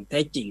าอย่างแท้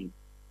จริง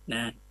น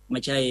ะไ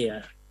ม่ใช่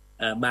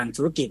บาง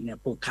ธุรกิจเนี่ย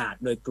ผูกขาด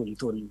โดยกลุ่ม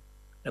ทุน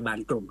บาง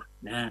กลุ่ม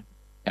นะฮะ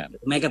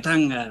แม้กระทั่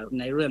ง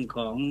ในเรื่องข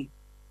อ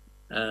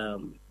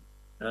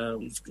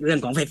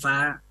งไฟฟ้า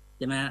ใ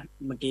ช่ไหม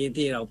เมื่อกี้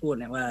ที่เราพูด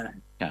เนี่ยว่า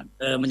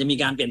มันจะมี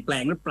การเปลี่ยนแปล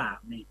งหรือเปล่า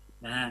เนี่ย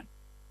นะฮะ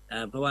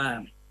เพราะว่า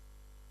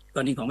ก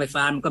รณีของไฟ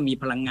ฟ้ามันก็มี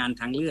พลังงาน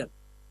ทางเลือก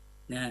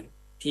นะ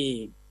ที่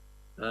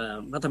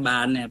รัฐบา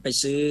ลเนี่ยไป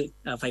ซื้อ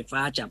ไฟฟ้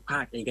าจากภา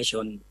คเอกช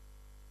น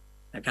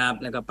นะครับ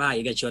แล้วก็ภาคเ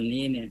อกชน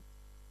นี้เนี่ย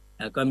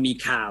ก็มี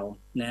ข่าว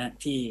นะ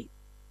ที่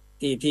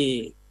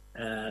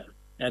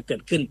เกิ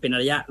ดขึ้นเป็น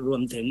ระยะรว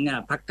มถึง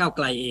พรรคก้าวไ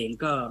กลเอง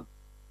ก็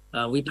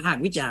วิพาก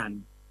ษ์วิจารณ์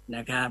น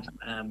ะครับ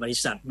บริ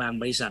ษัทบาง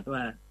บริษัท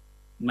ว่า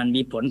มัน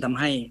มีผลทำ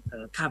ให้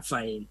ค่าไฟ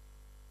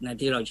นะ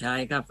ที่เราใช้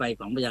ค่าไฟ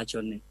ของประชาช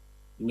นเนี่ย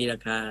มีรา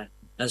คา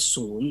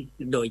สูง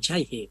โดยใช่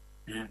เหตุ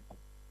นะ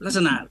ลักษ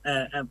ณะ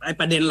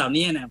ประเด็นเหล่า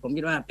นี้นะผม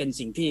คิดว่าเป็น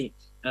สิ่งที่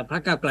พรร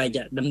คก้าวไกลจ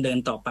ะดำเนิน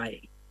ต่อไป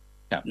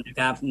นะ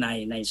ครับ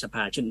ในสภ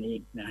าชุดนี้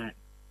นะฮะ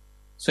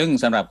ซึ่ง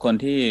สำหรับคน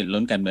ที่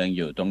ลุ้นการเมืองอ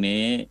ยู่ตรง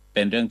นี้เ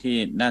ป็นเรื่องที่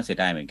น่าเสีย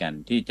ดายเหมือนกัน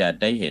ที่จะ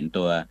ได้เห็น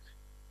ตัว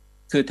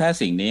คือถ้า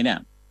สิ่งนี้เนี่ย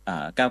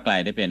ก้าวไกล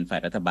ได้เป็นฝ่า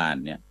ยรัฐบาล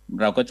เนี่ย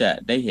เราก็จะ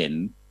ได้เห็น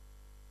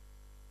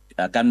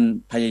การ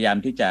พยายาม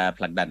ที่จะผ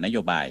ลักดันนโย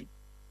บาย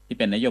ที่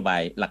เป็นนโยบา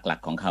ยหลัก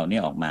ๆของเขาเนี่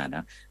ยออกมาน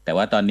ะแต่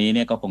ว่าตอนนี้เ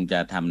นี่ยก็คงจะ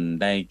ท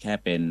ำได้แค่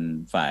เป็น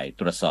ฝ่าย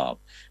ตรวจสอบ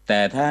แต่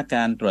ถ้าก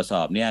ารตรวจส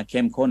อบเนี่ยเ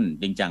ข้มข้น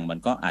จริงจังมัน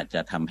ก็อาจจ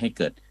ะทำให้เ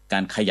กิดกา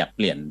รขยับเ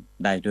ปลี่ยน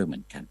ได้ด้วยเหมื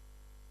อนกัน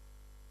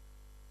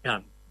ครั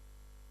บ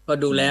ก็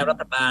ดูแลรั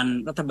ฐบ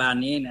าล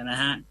นี้เนี่ยน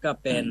ะฮะก็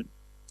เ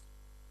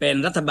ป็น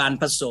รัฐบาล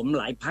ผสม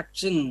หลายพรรค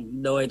ซึ่ง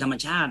โดยธรรม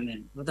ชาติเนี่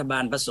ยรัฐบา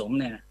ลผสม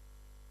เนี่ย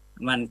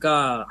มันก็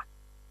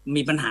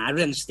มีปัญหาเ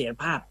รื่องเสถียร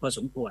ภาพพอส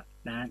มควร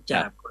นะจ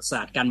ากประวัติศ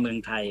าสตร์การเมือง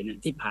ไทยเนี่ย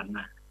ที่ผ่านม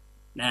า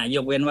นะย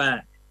กเว้นว่า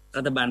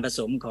รัฐบาลผส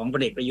มของพ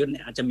ลเอกประยุทธ์เ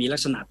นี่ยอาจจะมีลั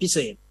กษณะพิเศ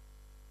ษ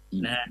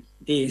นะ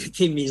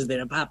ที่มีเสถีย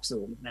รภาพ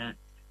สูงนะ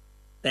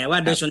แต่ว่า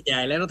โดยส่วนใหญ่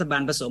แล้วรัฐบา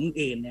ลผสม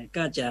อื่นเนี่ย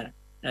ก็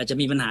จะ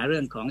มีปัญหาเรื่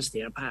องของเส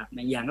ถียรภาพใน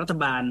อย่างรัฐ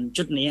บาล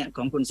ชุดนี้ข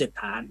องคุณเศรษ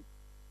ฐา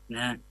น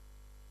ะ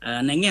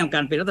ในแง่ของก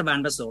ารเป็นรัฐบาล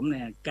ผสมเ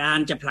นี่ยการ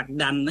จะผลัก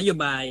ดันนโย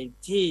บาย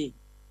ที่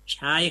ใ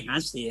ช้หา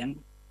เสียง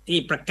ที่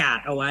ประกาศ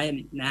เอาไว้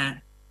นะ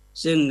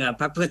ซึ่ง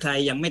พรรคเพื่อไทย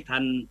ยังไม่ทั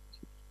น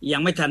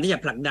ที่จะ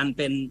ผลักดันเ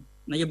ป็น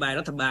นโยบาย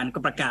รัฐบาลก็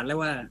ประกาศแล้ว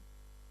ว่า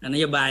น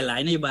โยบายหลา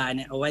ยนโยบายเ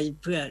นี่ยเอาไว้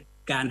เพื่อ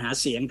การหา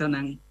เสียงเท่า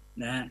นั้น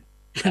นะ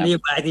นโย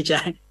บายที่ใ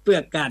ช้เพื่อ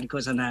การโฆ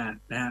ษณา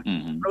นะ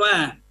เพราะว่า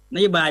น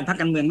โยบายพรรค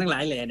การเมืองทั้งหลา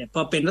ยแหล่เนี่ยพ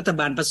อเป็นรัฐ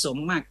บาลผสม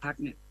มากพรรค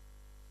เนี่ย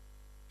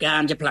กา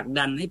รจะผลัก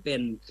ดันให้เป็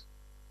น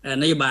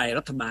นโยบาย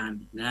รัฐบาล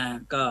นะ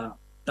ก็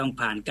ต้อง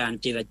ผ่านการ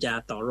เจรจา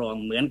ต่อรอง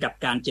เหมือนกับ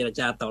การเจร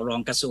จาต่อรอง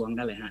กระทรวง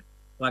นั่นแหละฮะ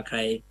ว่าใคร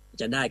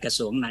จะได้กระท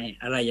รวงไหน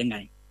อะไรยังไง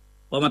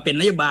พอมาเป็น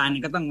นโยบาย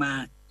ก็ต้องมา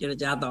เจร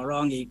จาต่อร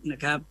องอีกน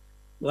ะครับ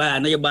ว่า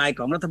นโยบายข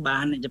องรัฐบา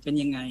ลเนี่ยจะเป็น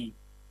ยังไง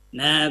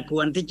นะค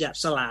วรที่จะ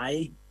สลาย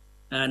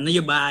นโย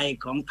บาย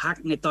ของพรรค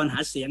ในตอนหา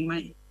เสียงไหม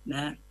น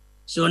ะ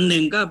ส่วนห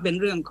นึ่งก็เป็น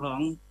เรื่องของ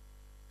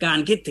การ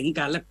คิดถึง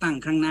การเลือกตั้ง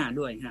ครั้งหน้า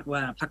ด้วยนะว่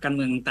าพรรคการเ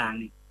มืองต่าง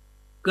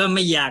ๆก็ไ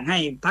ม่อยากให้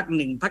พรรคห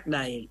นึ่งพรรคใด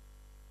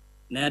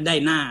นะได้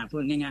หน้าพู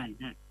ดง่าย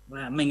ๆนะ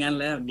ว่าไม่งั้น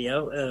แล้วเดี๋ยว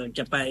จ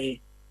ะไป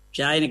ใ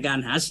ช้ในการ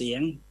หาเสีย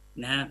ง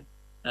นะ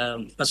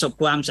ประสบ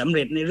ความสำเ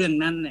ร็จในเรื่อง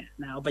นั้นเนี่ย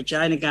เอาไปใ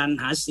ช้ในการ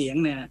หาเสียง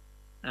เนี่ย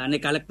ใน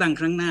การเลือกตั้ง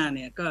ครั้งหน้าเ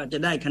นี่ยก็จะ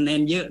ได้คะแน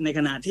นเยอะในข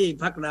ณะที่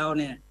พรรคเรา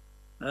เนี่ย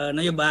น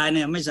โยบายเ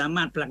นี่ยไม่สาม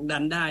ารถผลักดั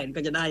นได้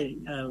ก็จะได้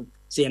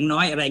เสียงน้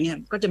อยอะไรเงี้ย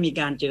ก็จะมี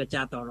การเจรจ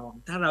าต่อรอง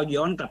ถ้าเรา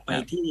ย้อนกลับไป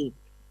ที่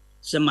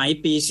สมัย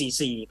ปี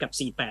44กับ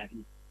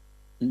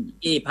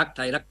48ที่พรรคไท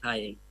ยรักไทย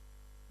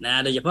นะ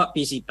โดยเฉพาะ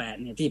ปี48เ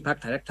นี่ยที่พรรค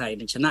ไทยรักไทย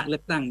ชนะเลื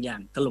อกตั้งอย่า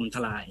งถล่มท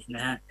ลายน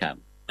ะฮะ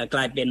กล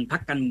ายเป็นพร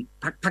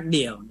รคเ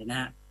ดียวนะ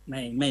ฮะไ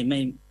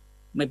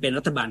ม่เป็น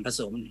รัฐบาลผ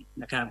สม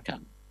นะครับ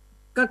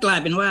ก็กลาย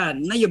เป็นว่า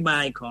นโยบา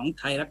ยของ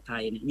ไทยรักไท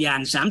ยเนี่ยอย่า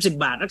ง30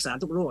 บาทรักษา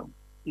ทุกโรค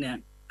เนี่ย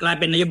กลาย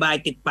เป็นนโยบาย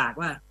ติดปาก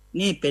ว่า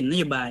นี่เป็นน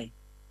โยบาย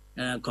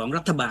ของ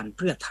รัฐบาลเ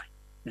พื่อไทย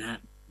นะฮะ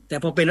แต่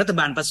พอเป็นรัฐ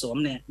บาลผสม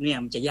เนี่ย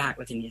มันจะยากแ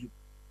ล้วทีนี้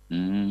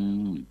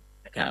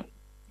นะครับ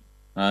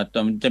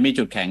จะมี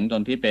จุดแข็งตร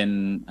งที่เป็น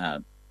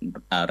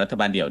รัฐ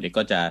บาลเดี่ยวนี่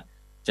ก็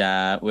จะ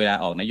เวลา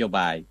ออกนโยบ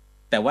าย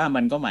แต่ว่า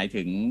มันก็หมาย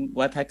ถึง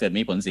ว่าถ้าเกิด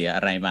มีผลเสียอ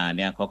ะไรมาเ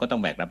นี่ยเขาก็ต้อ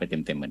งแบกรับไปเ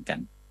ต็มๆเหมือนกัน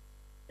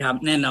ครับ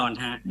แน่นอน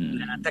ฮะ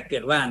ถ้าเกิ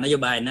ดว่านโย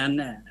บายนั้น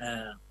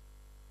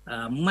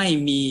ไม่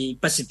มี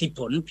ประสิทธิผ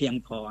ลเพียง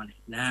พอ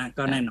นะ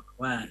ก็แน่นอน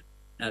ว่า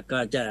ก็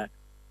จะ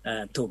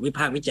ถูกวิพ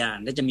ากษ์วิจาร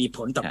ณ์และจะมีผ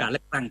ลต่อการเ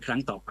ลือกตั้งครั้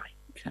งต่อไป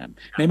ครับ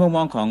ในมุมม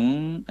องของ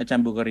อาจาร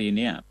ย์บุกรี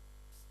เนี่ย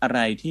อะไร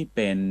ที่เ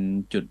ป็น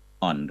จุด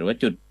อ่อนหรือว่า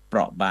จุดเปร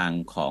าะบาง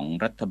ของ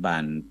รัฐบา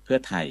ลเพื่อ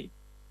ไทย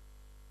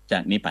จา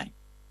กนี้ไป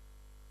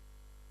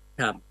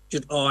ครับจุ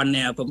ดอ่อนเ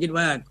นี่ยผมคิด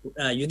ว่า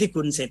อยู่ที่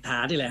คุณเศรษฐา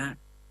ที่แหละฮะ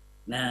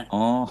นะ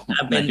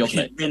เป็น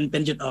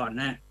จุดอ่อน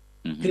นะ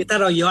คือถ้า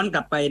เราย้อนก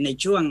ลับไปใน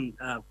ช่วง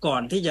ก่อ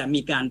นที่จะ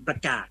มีการประ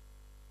กาศ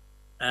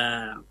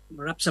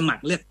รับสมัค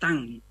รเลือกตั้ง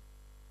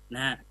น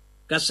ะ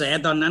กระแส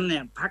ตอนนั้นเนี่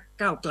ยพรรค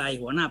ก้าวไกล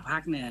หัวหน้าพรร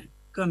คเนี่ย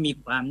ก็มี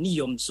ความนิ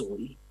ยมสูง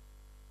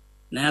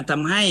นะท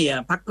ำให้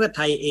พรรคเพื่อไ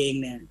ทยเอง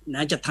เนี่ยน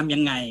ะจะทำยั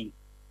งไง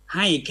ใ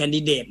ห้แคน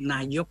ดิเดตน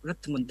ายกรั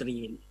ฐมนตรี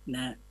น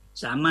ะ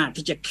สามารถ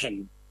ที่จะแข่ง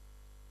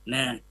น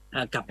ะ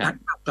กับพรรค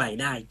ก้าวไกล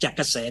ได้จาก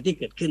กระแสที่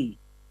เกิดขึ้น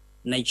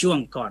ในช่วง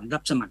ก่อนรั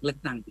บสมัครเลือก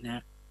ตั้งน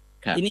ะ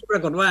ทีนี้ปร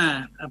ากฏว่า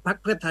พรรค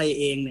เพื่อไทย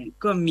เองเนี่ย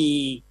ก็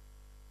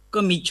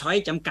มีช้อย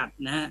จำกัด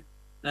นะ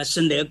เส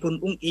นอคุณ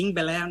อุ้งอิงไป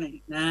แล้วเนี่ย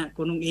นะ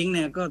คุณอุ้งอิงเ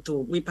นี่ยก็ถู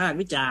กวิพากษ์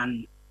วิจารณ์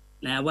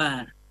นะว่า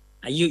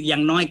อายุยั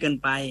งน้อยเกิน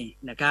ไป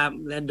นะครับ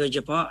และโดยเฉ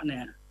พาะเนี่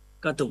ย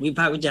ก็ถูกวิ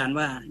พากษ์วิจารณ์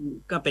ว่า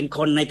ก็เป็นค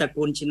นในตระ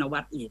กูลชินวั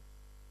ตรอีก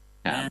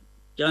นะ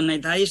จนใน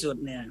ท้ายที่สุด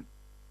เนี่ย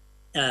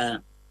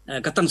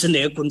ก็ต้องเสน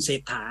อคุณเศร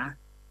ษฐา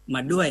ม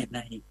าด้วยใน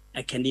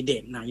แคนดิเด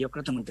ตนายก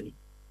รัฐมนตรี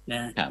น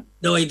ะ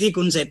โดยที่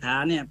คุณเศรษฐา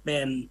เนี่ยเป็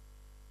น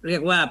เรีย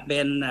กว่าเ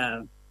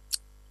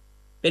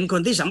ป็นค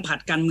นที่สัมผัส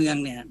การเมือง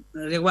เนี่ย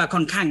เรียกว่าค่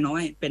อนข้างน้อ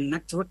ยเป็นนั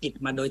กธุรกิจ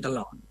มาโดยตล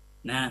อด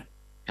นะ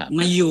ม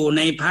าอยู่ใ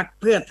นพรรค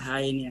เพื่อไท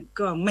ยเนี่ย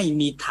ก็ไม่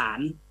มีฐาน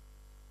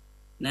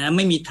นะไ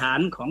ม่มีฐาน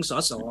ของส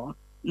ส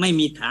ไม่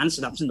มีฐานส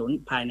นับสนุน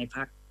ภายในพร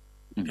รค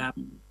ครับ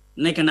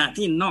ในขณะ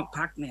ที่นอกพ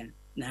รรคเนี่ย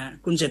นะ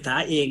คุณเศรษฐา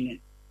เองเนี่ย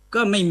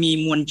ก็ไม่มี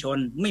มวลชน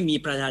ไม่มี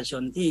ประชาช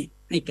นที่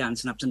ให้การ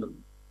สนับสนุน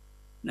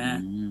นะ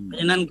เพราะ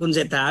ฉะนั้นคุณเศ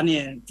รษฐาเนี่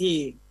ยที่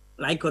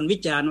หลายคนวิ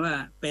จารณ์ว่า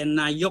เป็น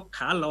นายกข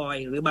าลอย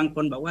หรือบางค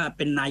นบอกว่าเ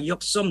ป็นนายก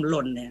ส้มห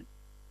ล่นเนี่ย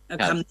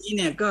คำนี้เ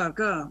นี่ย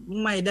ก็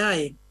ไม่ได้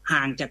ห่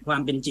างจากควา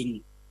มเป็นจริง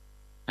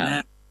น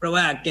ะเพราะ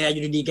ว่าแกอ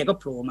ยู่ดีๆแกก็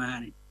โผล่มา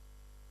เนี่ย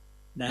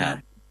นะ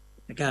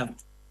ครับ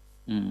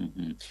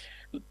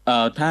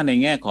ถ้าใน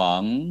แง่ขอ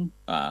ง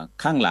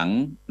ข้างหลัง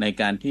ใน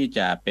การที่จ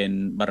ะเป็น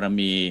บาร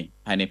มี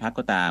ภายในพรรค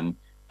ก็ตาม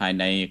ภาย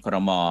ในคร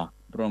ม.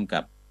ร่วมกั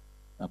บ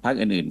พรรค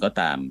อื่นๆก็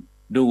ตาม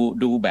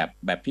ดู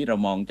แบบที่เรา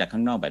มองจากข้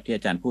างนอกแบบที่อ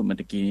าจารย์พูดเมื่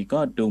อกี้นี้ก็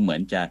ดูเหมือ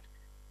นจะ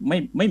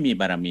ไม่มี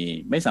บารมี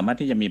ไม่สามารถ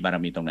ที่จะมีบาร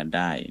มีตรงนั้นไ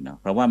ด้เนาะ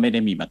เพราะว่าไม่ได้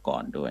มีมาก่อ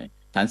นด้วย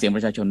ฐานเสียงป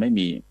ระชาชนไม่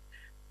มี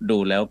ดู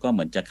แล้วก็เห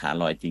มือนจะขา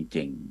ลอยจ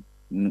ริง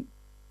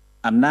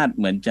อำนาจ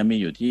เหมือนจะมี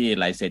อยู่ที่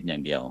ลายเซ็นอย่า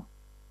งเดียว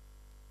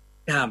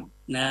ครับ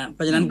นะเพ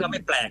ราะฉะนั้นก็ไม่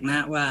แปลกนะ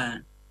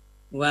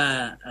ว่า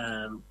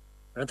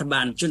รัฐบ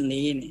าลชุด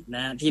นี้เนี่ยน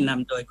ะที่น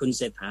ำโดยคุณเ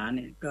ศรษฐาเ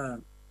นี่ยก็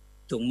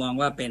ถูกมอง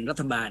ว่าเป็นรั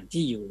ฐบาล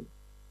ที่อยู่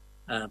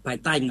ภาย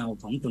ใต้เงา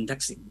ของคุณทั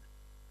กษิณ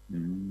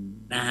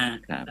นะฮะ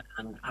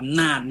อำ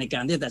นาจในกา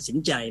รที่จะตัดสิน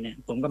ใจเนี่ย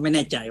ผมก็ไม่แ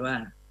น่ใจว่า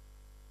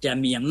จะ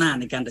มีอำนาจ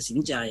ในการตัดสิน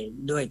ใจ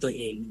ด้วยตัว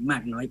เองมา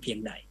กน้อยเพียง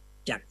ใด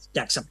จ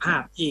ากสภา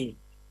พที่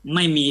ไ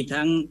ม่มี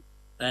ทั้ง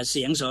เ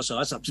สียงสส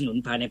สนับสนุน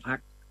ภายในพรรค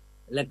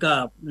และก็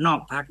นอก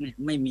พรรคเนี่ย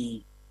ไม่มี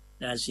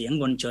เสียง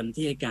มวลชน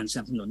ที่ให้การส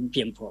นับสนุนเ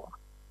พียงพอ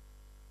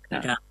น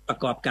ะครับประ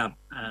กอบกับ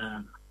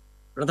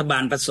รัฐบา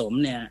ลผสม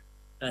เนี่ย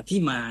ที่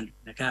มา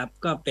นะครับ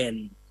ก็เป็น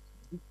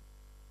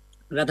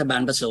รัฐบา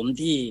ลผสม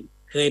ที่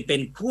เคยเป็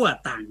นขั้ว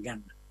ต่างกัน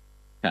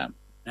ครับ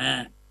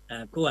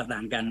ขั้วต่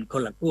างกันค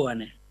นละขั้ว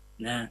เนี่ย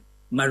นะ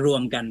มารว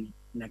มกัน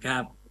นะครั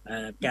บ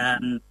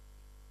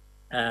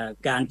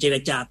การเจร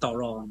จาต่อ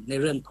รองใน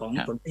เรื่องของ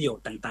ผลประโยช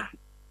น์ต่าง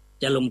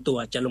ๆจะลงตัว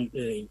จะลงเอ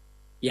ย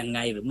ยังไง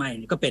หรือไม่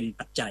ก็เป็น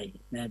ปัจจัย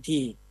นะ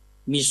ที่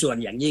มีส่วน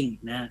อย่างยิ่ง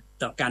นะ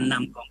ต่อการน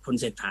ำของคุณ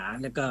เศรษฐา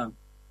และก็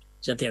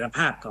เสถียรภ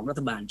าพของรั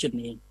ฐบาลชุด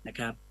นี้นะ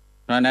ครับ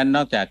เพราะนั้นน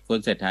อกจากคุณ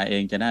เศรษฐาเอ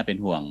งจะน่าเป็น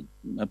ห่วง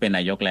เมื่อเป็นน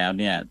ายกแล้ว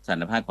เนี่ยสถา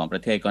นภาพของปร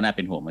ะเทศก็น่าเ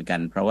ป็นห่วงเหมือนกั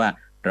นเพราะว่า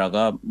เรา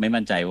ก็ไม่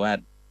มั่นใจว่า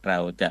เรา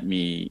จะ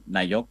มีน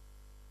ายก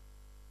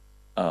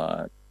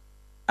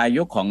อา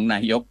ยุของนา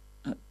ยก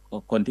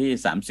คนที่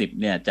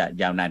30เนี่ยจะ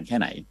ยาวนานแค่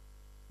ไหน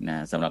นะ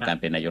สำหรับการ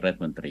เป็นนายกรัฐ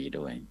มนตรี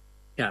ด้วย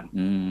ครับ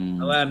เ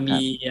พราะว่า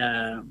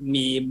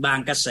มีบาง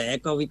กระแส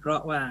ก็วิเครา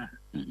ะห์ว่า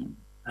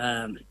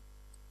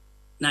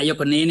นายก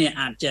คนนี้เนี่ย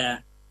อาจจะ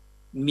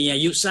มีอา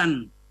ยุสั้น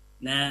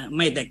นะไ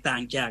ม่แตกต่า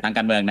งจากทางก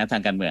ารเมืองนะทา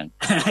งการเมือง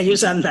อายุ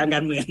สั้นทางก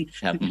ารเมือง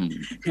ครับ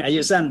อา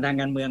ยุสั้นทาง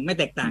การเมืองไม่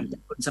แตกต่างจา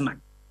กคนสมัค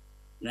ร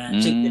นะ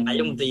ซึ่งเป็นนาย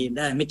กรัฐมนตรีไ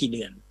ด้ไม่กี่เ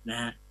ดือนนะ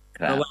ฮะ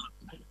เพราะว่า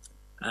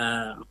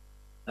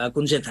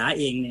คุณเศรษฐา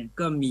เองเนี่ย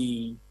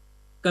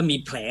ก็มี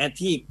แผล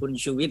ที่คุณ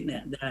ชูวิทย์เนี่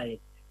ยได้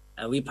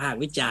วิพากษ์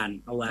วิจารณ์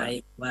เอาไว้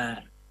ว่า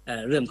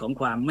เรื่องของ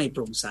ความไม่โป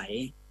ร่งใส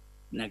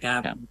นะครั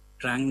บ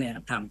ครั้งเนี่ย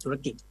ทำธุร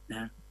กิจน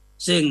ะ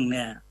ซึ่งเ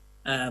นี่ย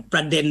ปร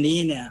ะเด็นนี้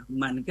เนี่ย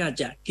มันก็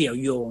จะเกี่ยว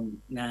โยง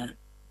นะ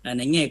ใ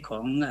นแง่ขอ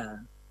ง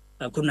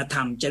คุณธร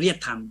รมจริย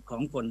ธรรมขอ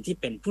งคนที่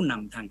เป็นผู้น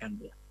ำทางการเ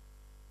มือง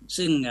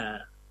ซึ่ง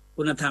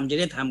คุณธรรมจ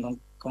ริยธรรม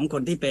ของค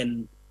นที่เป็น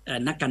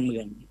นักการเมื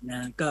องน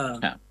ะก็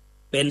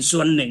เป็นส่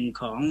วนหนึ่ง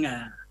ของ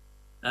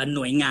ห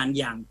น่วยงาน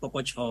อย่างปป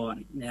ช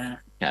นะ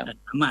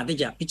สามารถที่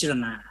จะพิจาร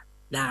ณา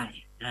ได้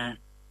นะ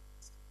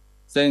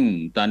ซึ่ง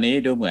ตอนนี้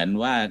ดูเหมือน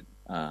ว่า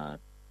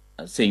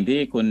สิ่งที่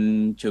คุณ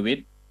ชูวิท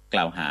ย์ก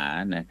ล่าวหา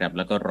นะครับแ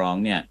ล้วก็ร้อง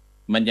เนี่ย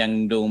มันยัง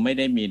ดูไม่ไ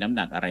ด้มีน้ำห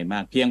นักอะไรมา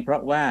กเพียงเพรา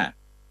ะว่า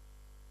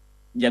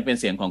ยังเป็น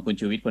เสียงของคุณ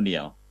ชูวิทย์คนเดี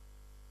ยว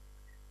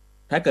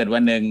ถ้าเกิดวั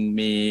นหนึ่ง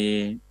มี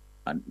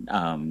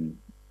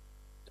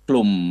ก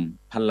ลุ่ม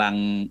พลัง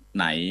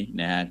ไหน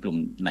นะฮะกลุ่ม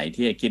ไหน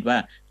ที่คิดว่า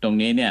ตรง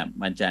นี้เนี่ย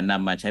มันจะน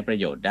ำมาใช้ประ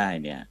โยชน์ได้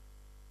เนี่ย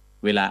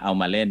เวลาเอา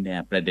มาเล่นเนี่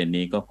ยประเด็น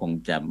นี้ก็คง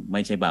จะไ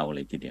ม่ใช่เบาเล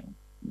ยทีเดียว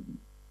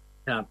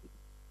ครับ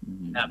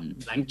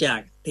หลังจาก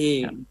ที่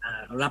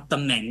รับต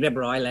ำแหน่งเรียบ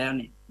ร้อยแล้วเ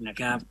นี่ยนะ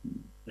ครับ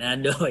นะ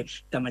โดย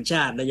ธรรมช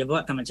าติโดยเฉพา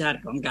ะธรรมชาติ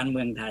ของการเ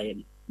มืองไทย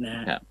น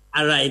ะอ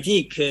ะไรที่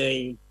เ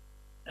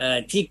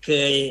ค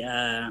ย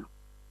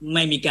ไ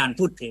ม่มีการ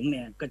พูดถึงเ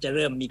นี่ยก็จะเ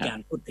ริ่มมีการ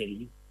พูดถึง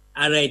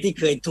อะไรที่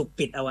เคยถูก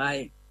ปิดเอาไว้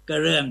ก็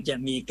เริ่มจะ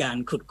มีการ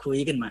ขุดคุย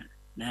ขึ้นมา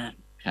นะ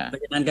เพรา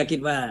ะฉะนั้นก็คิด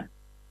ว่า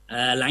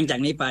หลังจาก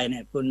นี้ไปเนี่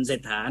ยคุณเศร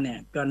ษฐาเนี่ย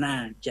ก็น่า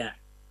จะ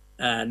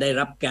ได้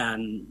รับการ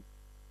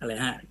อะไร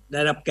ฮะไ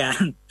ด้รับกา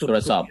รตรว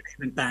จสอบ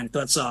ต่างๆต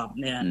รวจสอบ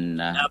เนี่ย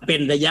เป็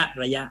นระย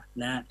ะ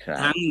นะ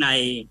ทั้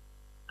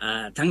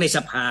งในส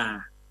ภา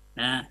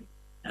นะ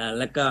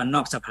แล้วก็น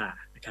อกสภา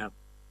นะครับ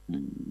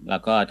แล้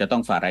วก็จะต้อ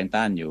งฝ่าแรง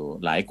ต้านอยู่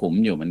หลายขุม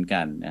อยู่เหมือน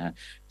กันนะฮะ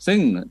ซึ่ง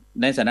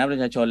ในฐานะประ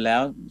ชาชนแล้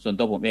วส่วน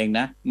ตัวผมเอง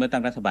นะเมื่อตั้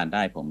งรัฐบาลไ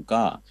ด้ผม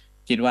ก็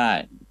คิดว่า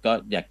ก็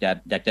อยาก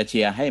จะเชี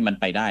ยร์ให้มัน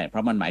ไปได้เพรา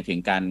ะมันหมายถึง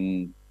การ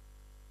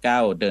ก้า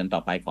วเดินต่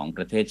อไปของป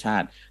ระเทศชา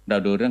ติเรา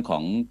ดูเรื่องขอ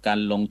งการ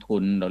ลงทุ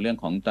นเราเรื่อง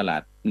ของตลา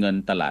ดเงิน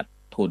ตลาด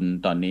ทุน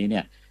ตอนนี้เ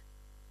นี่ย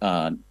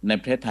ใน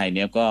ประเทศไทยเ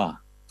นี่ย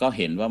ก็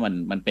เห็นว่า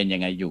มันเป็นยั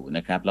งไงอยู่น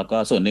ะครับแล้วก็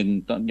ส่วนหนึ่ง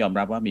ต้องยอม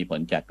รับว่ามีผ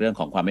ลจากเรื่อง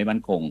ของความไม่มั่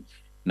นคง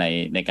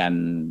ในการ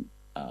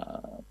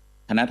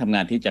คณะทำง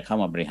านที่จะเข้า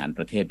มาบริหารป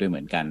ระเทศด้วยเห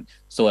มือนกัน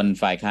ส่วน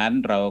ฝ่ายค้าน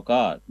เราก็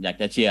อยาก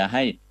จะเชียร์ใ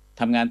ห้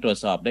ทำงานตรวจ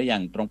สอบได้อย่า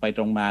งตรงไปต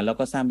รงมาแล้ว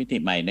ก็สร้างมิติ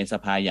ใหม่ในส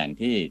ภาอย่าง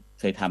ที่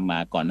เคยทำมา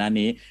ก่อนหน้า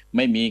นี้ไ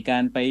ม่มีกา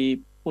รไป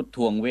พูด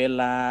ถ่วงเว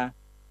ลา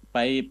ไป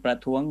ประ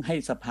ท้วงให้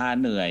สภา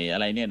เหนื่อยอะ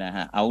ไรเนี่ยนะฮ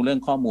ะเอาเรื่อง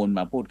ข้อมูล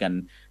มาพูดกัน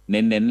เ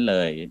น้นๆเล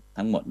ย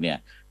ทั้งหมดเนี่ย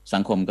สั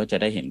งคมก็จะ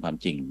ได้เห็นความ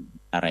จริง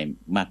อะไร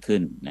มากขึ้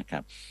นนะครั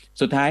บ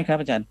สุดท้ายครับ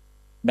อาจารย์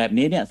แบบ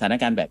นี้เนี่ยสถาน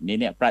การณ์แบบนี้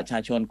เนี่ยประชา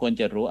ชนควร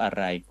จะรู้อะไ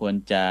รควร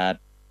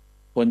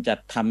จะ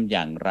ทำอ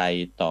ย่างไร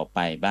ต่อไป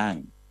บ้าง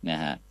น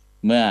ะฮะ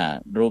เมื่อ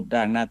รูป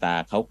ร่างหน้าตา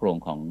เขาโครง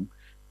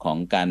ของ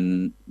การ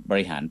บ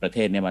ริหารประเท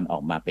ศเนี่ยมันออ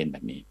กมาเป็นแบ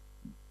บนี้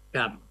ค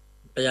รับ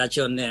ประชาช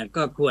นเนี่ย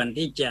ก็ควร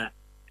ที่จะ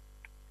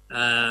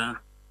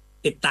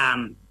ติดตาม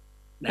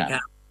นะค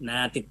รับนะ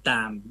ติดต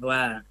ามว่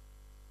า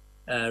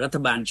รัฐ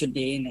บาลชุด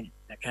นี้เนี่ย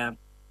นะครับ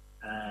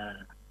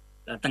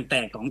ตั้งแ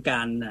ต่ของก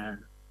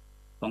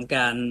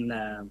าร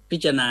พิ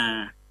จารณา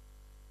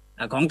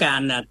ของกา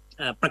ร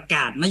ประก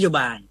าศนโยบ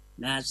าย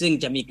นะซึ่ง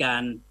จะมีกา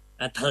ร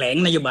แถลง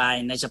นโยบาย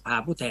ในสภา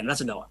ผู้แทนรา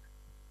ษฎร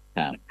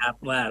นะครับ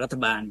ว่ารัฐ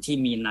บาลที่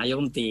มีนายก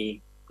รัฐมนตรี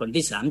คน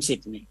ที่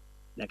30นี่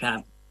นะครับ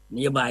น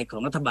โยบายขอ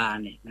งรัฐบาล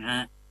เนี่ยนะฮ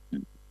ะ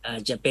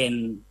จะเ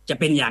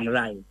ป็นอย่างไ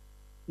ร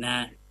น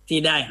ะที่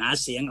ได้หา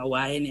เสียงเอาไ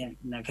ว้เนี่ย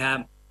นะครับ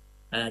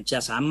จะ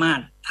สามาร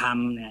ถท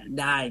ำเนี่ย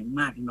ได้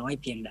มากน้อย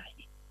เพียงใด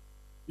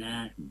นะ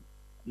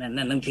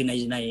นั่นคือ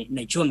ใน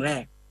ช่วงแร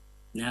ก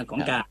นะของ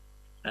การ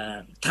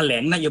แถล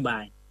งนโยบา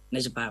ยใน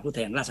สภาผู้แท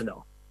นราษฎ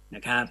รน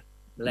ะครับ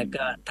แล้ว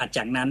ก็ถัดจ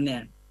ากนั้นเนี่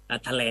ย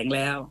แถลงแ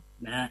ล้ว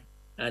นะ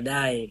ไ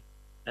ด้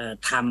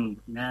ท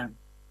ำนะ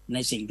ใน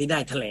สิ่งที่ได้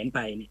แถลงไป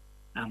เนี่ย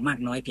มาก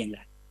น้อยเพียงใด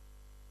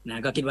น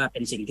ะก็คิดว่าเป็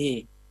นสิ่งที่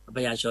ป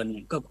ระชาชนเ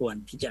นี่ยก็ควร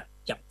ที่จะ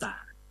จับตา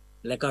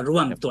และก็ร่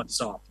วมตรวจ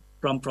สอบ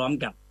พร้อม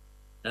ๆกับ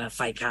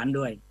ฝ่ายค้าน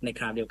ด้วยใน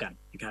คราวเดียวกัน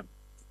นะครับ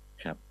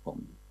ครับผม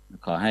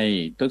ขอให้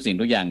ทุกสิ่ง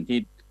ทุกอย่างที่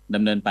ด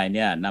ำเนินไปเ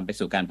นี่ยนำไป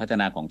สู่การพัฒ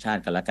นาของชา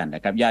ติกันละกันน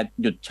ะครับอย่า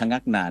หยุดชะงั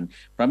กนาน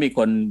เพราะมีค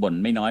นบ่น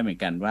ไม่น้อยเหมือน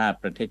กันว่า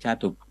ประเทศชาติ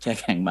ถูกแช่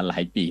แข็งมาหลา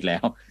ยปีแล้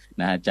ว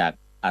นะจาก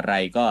อะไร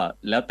ก็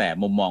แล้วแต่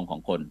มุมมองของ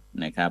คน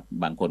นะครับ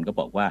บางคนก็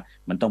บอกว่า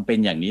มันต้องเป็น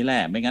อย่างนี้แหล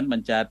ะไม่งั้นมั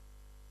นจะ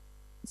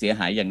เสีย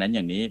หายอย่างนั้นอ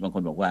ย่างนี้บางค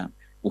นบอกว่า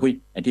อุ้ย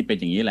ไอ้ที่เป็น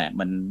อย่างนี้แหละ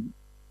มัน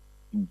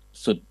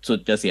สุด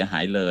จะเสียหา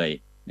ยเลย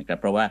นะครับ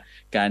เพราะว่า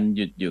การห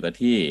ยุดอยู่กับ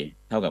ที่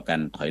เท่ากับกา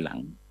รถอยหลัง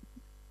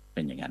เ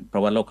ป็นอย่างนั้นเพรา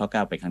ะว่าโลกเขาก้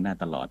าวไปข้างหน้า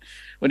ตลอด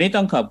วันนี้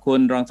ต้องขอบคุณ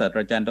รองศาสต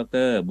ราจารย์ด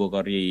ร.บูก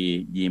รี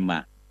ยีม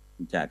ะ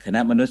จากคณะ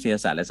มนุษย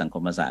ศาสตร์และสังค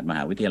มศาสตร์มห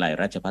าวิทยาลัย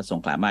ราชภัฏสง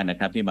ขลามากนะ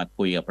ครับที่มา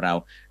คุยกับเรา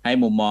ให้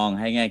มุมมอง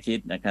ให้แง่คิด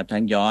นะครับทั้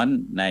งย้อน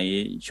ใน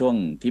ช่วง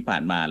ที่ผ่า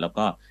นมาแล้ว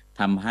ก็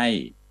ทำใ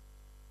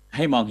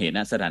ห้มองเห็น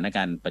สถานก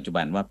ารณ์ปัจจุ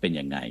บันว่าเป็น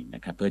ยังไงน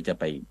ะครับเพื่อจะ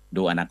ไป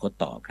ดูอนาคต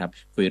ต่อครับ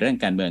คุยเรื่อง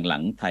การเมืองหลั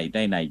งไทยไ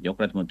ด้นายก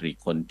รัฐมนตรี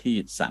คนที่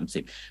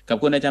30ขอบ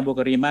คุณอาจารย์บูก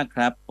รีมากค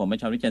รับผมเป็น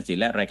ชาววิจารณ์ศิล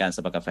ป์และรายการส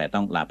ภากาแฟต้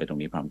องลาไปตร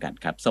งนี้พร้อมกัน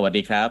ครับสวัส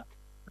ดีครับ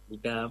สวัสดี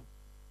ครับ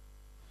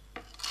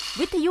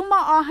วิทยุม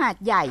อ.หาด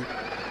ใหญ่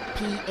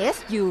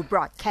PSU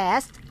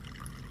Broadcast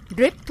ด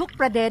ริปทุก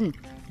ประเด็น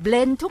เบล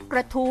นทุกกร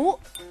ะทู้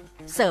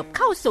เสิร์ฟเ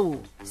ข้าสู่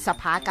ส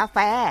ภากาแฟ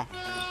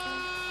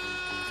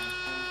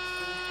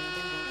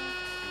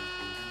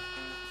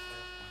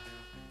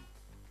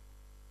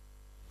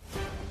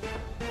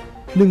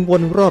1 ว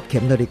นรอบเข็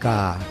มนาฬิกา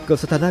เกิด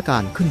สถานกา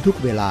รณ์ขึ้นทุก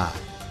เวลา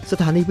ส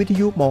ถานีวิท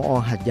ยุมอ.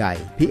หาดใหญ่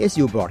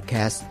PSU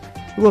Broadcast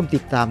ร่วมติ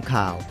ดตาม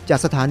ข่าวจาก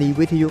สถานี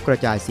วิทยุกระ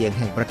จายเสียงแ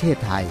ห่งประเทศ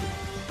ไทย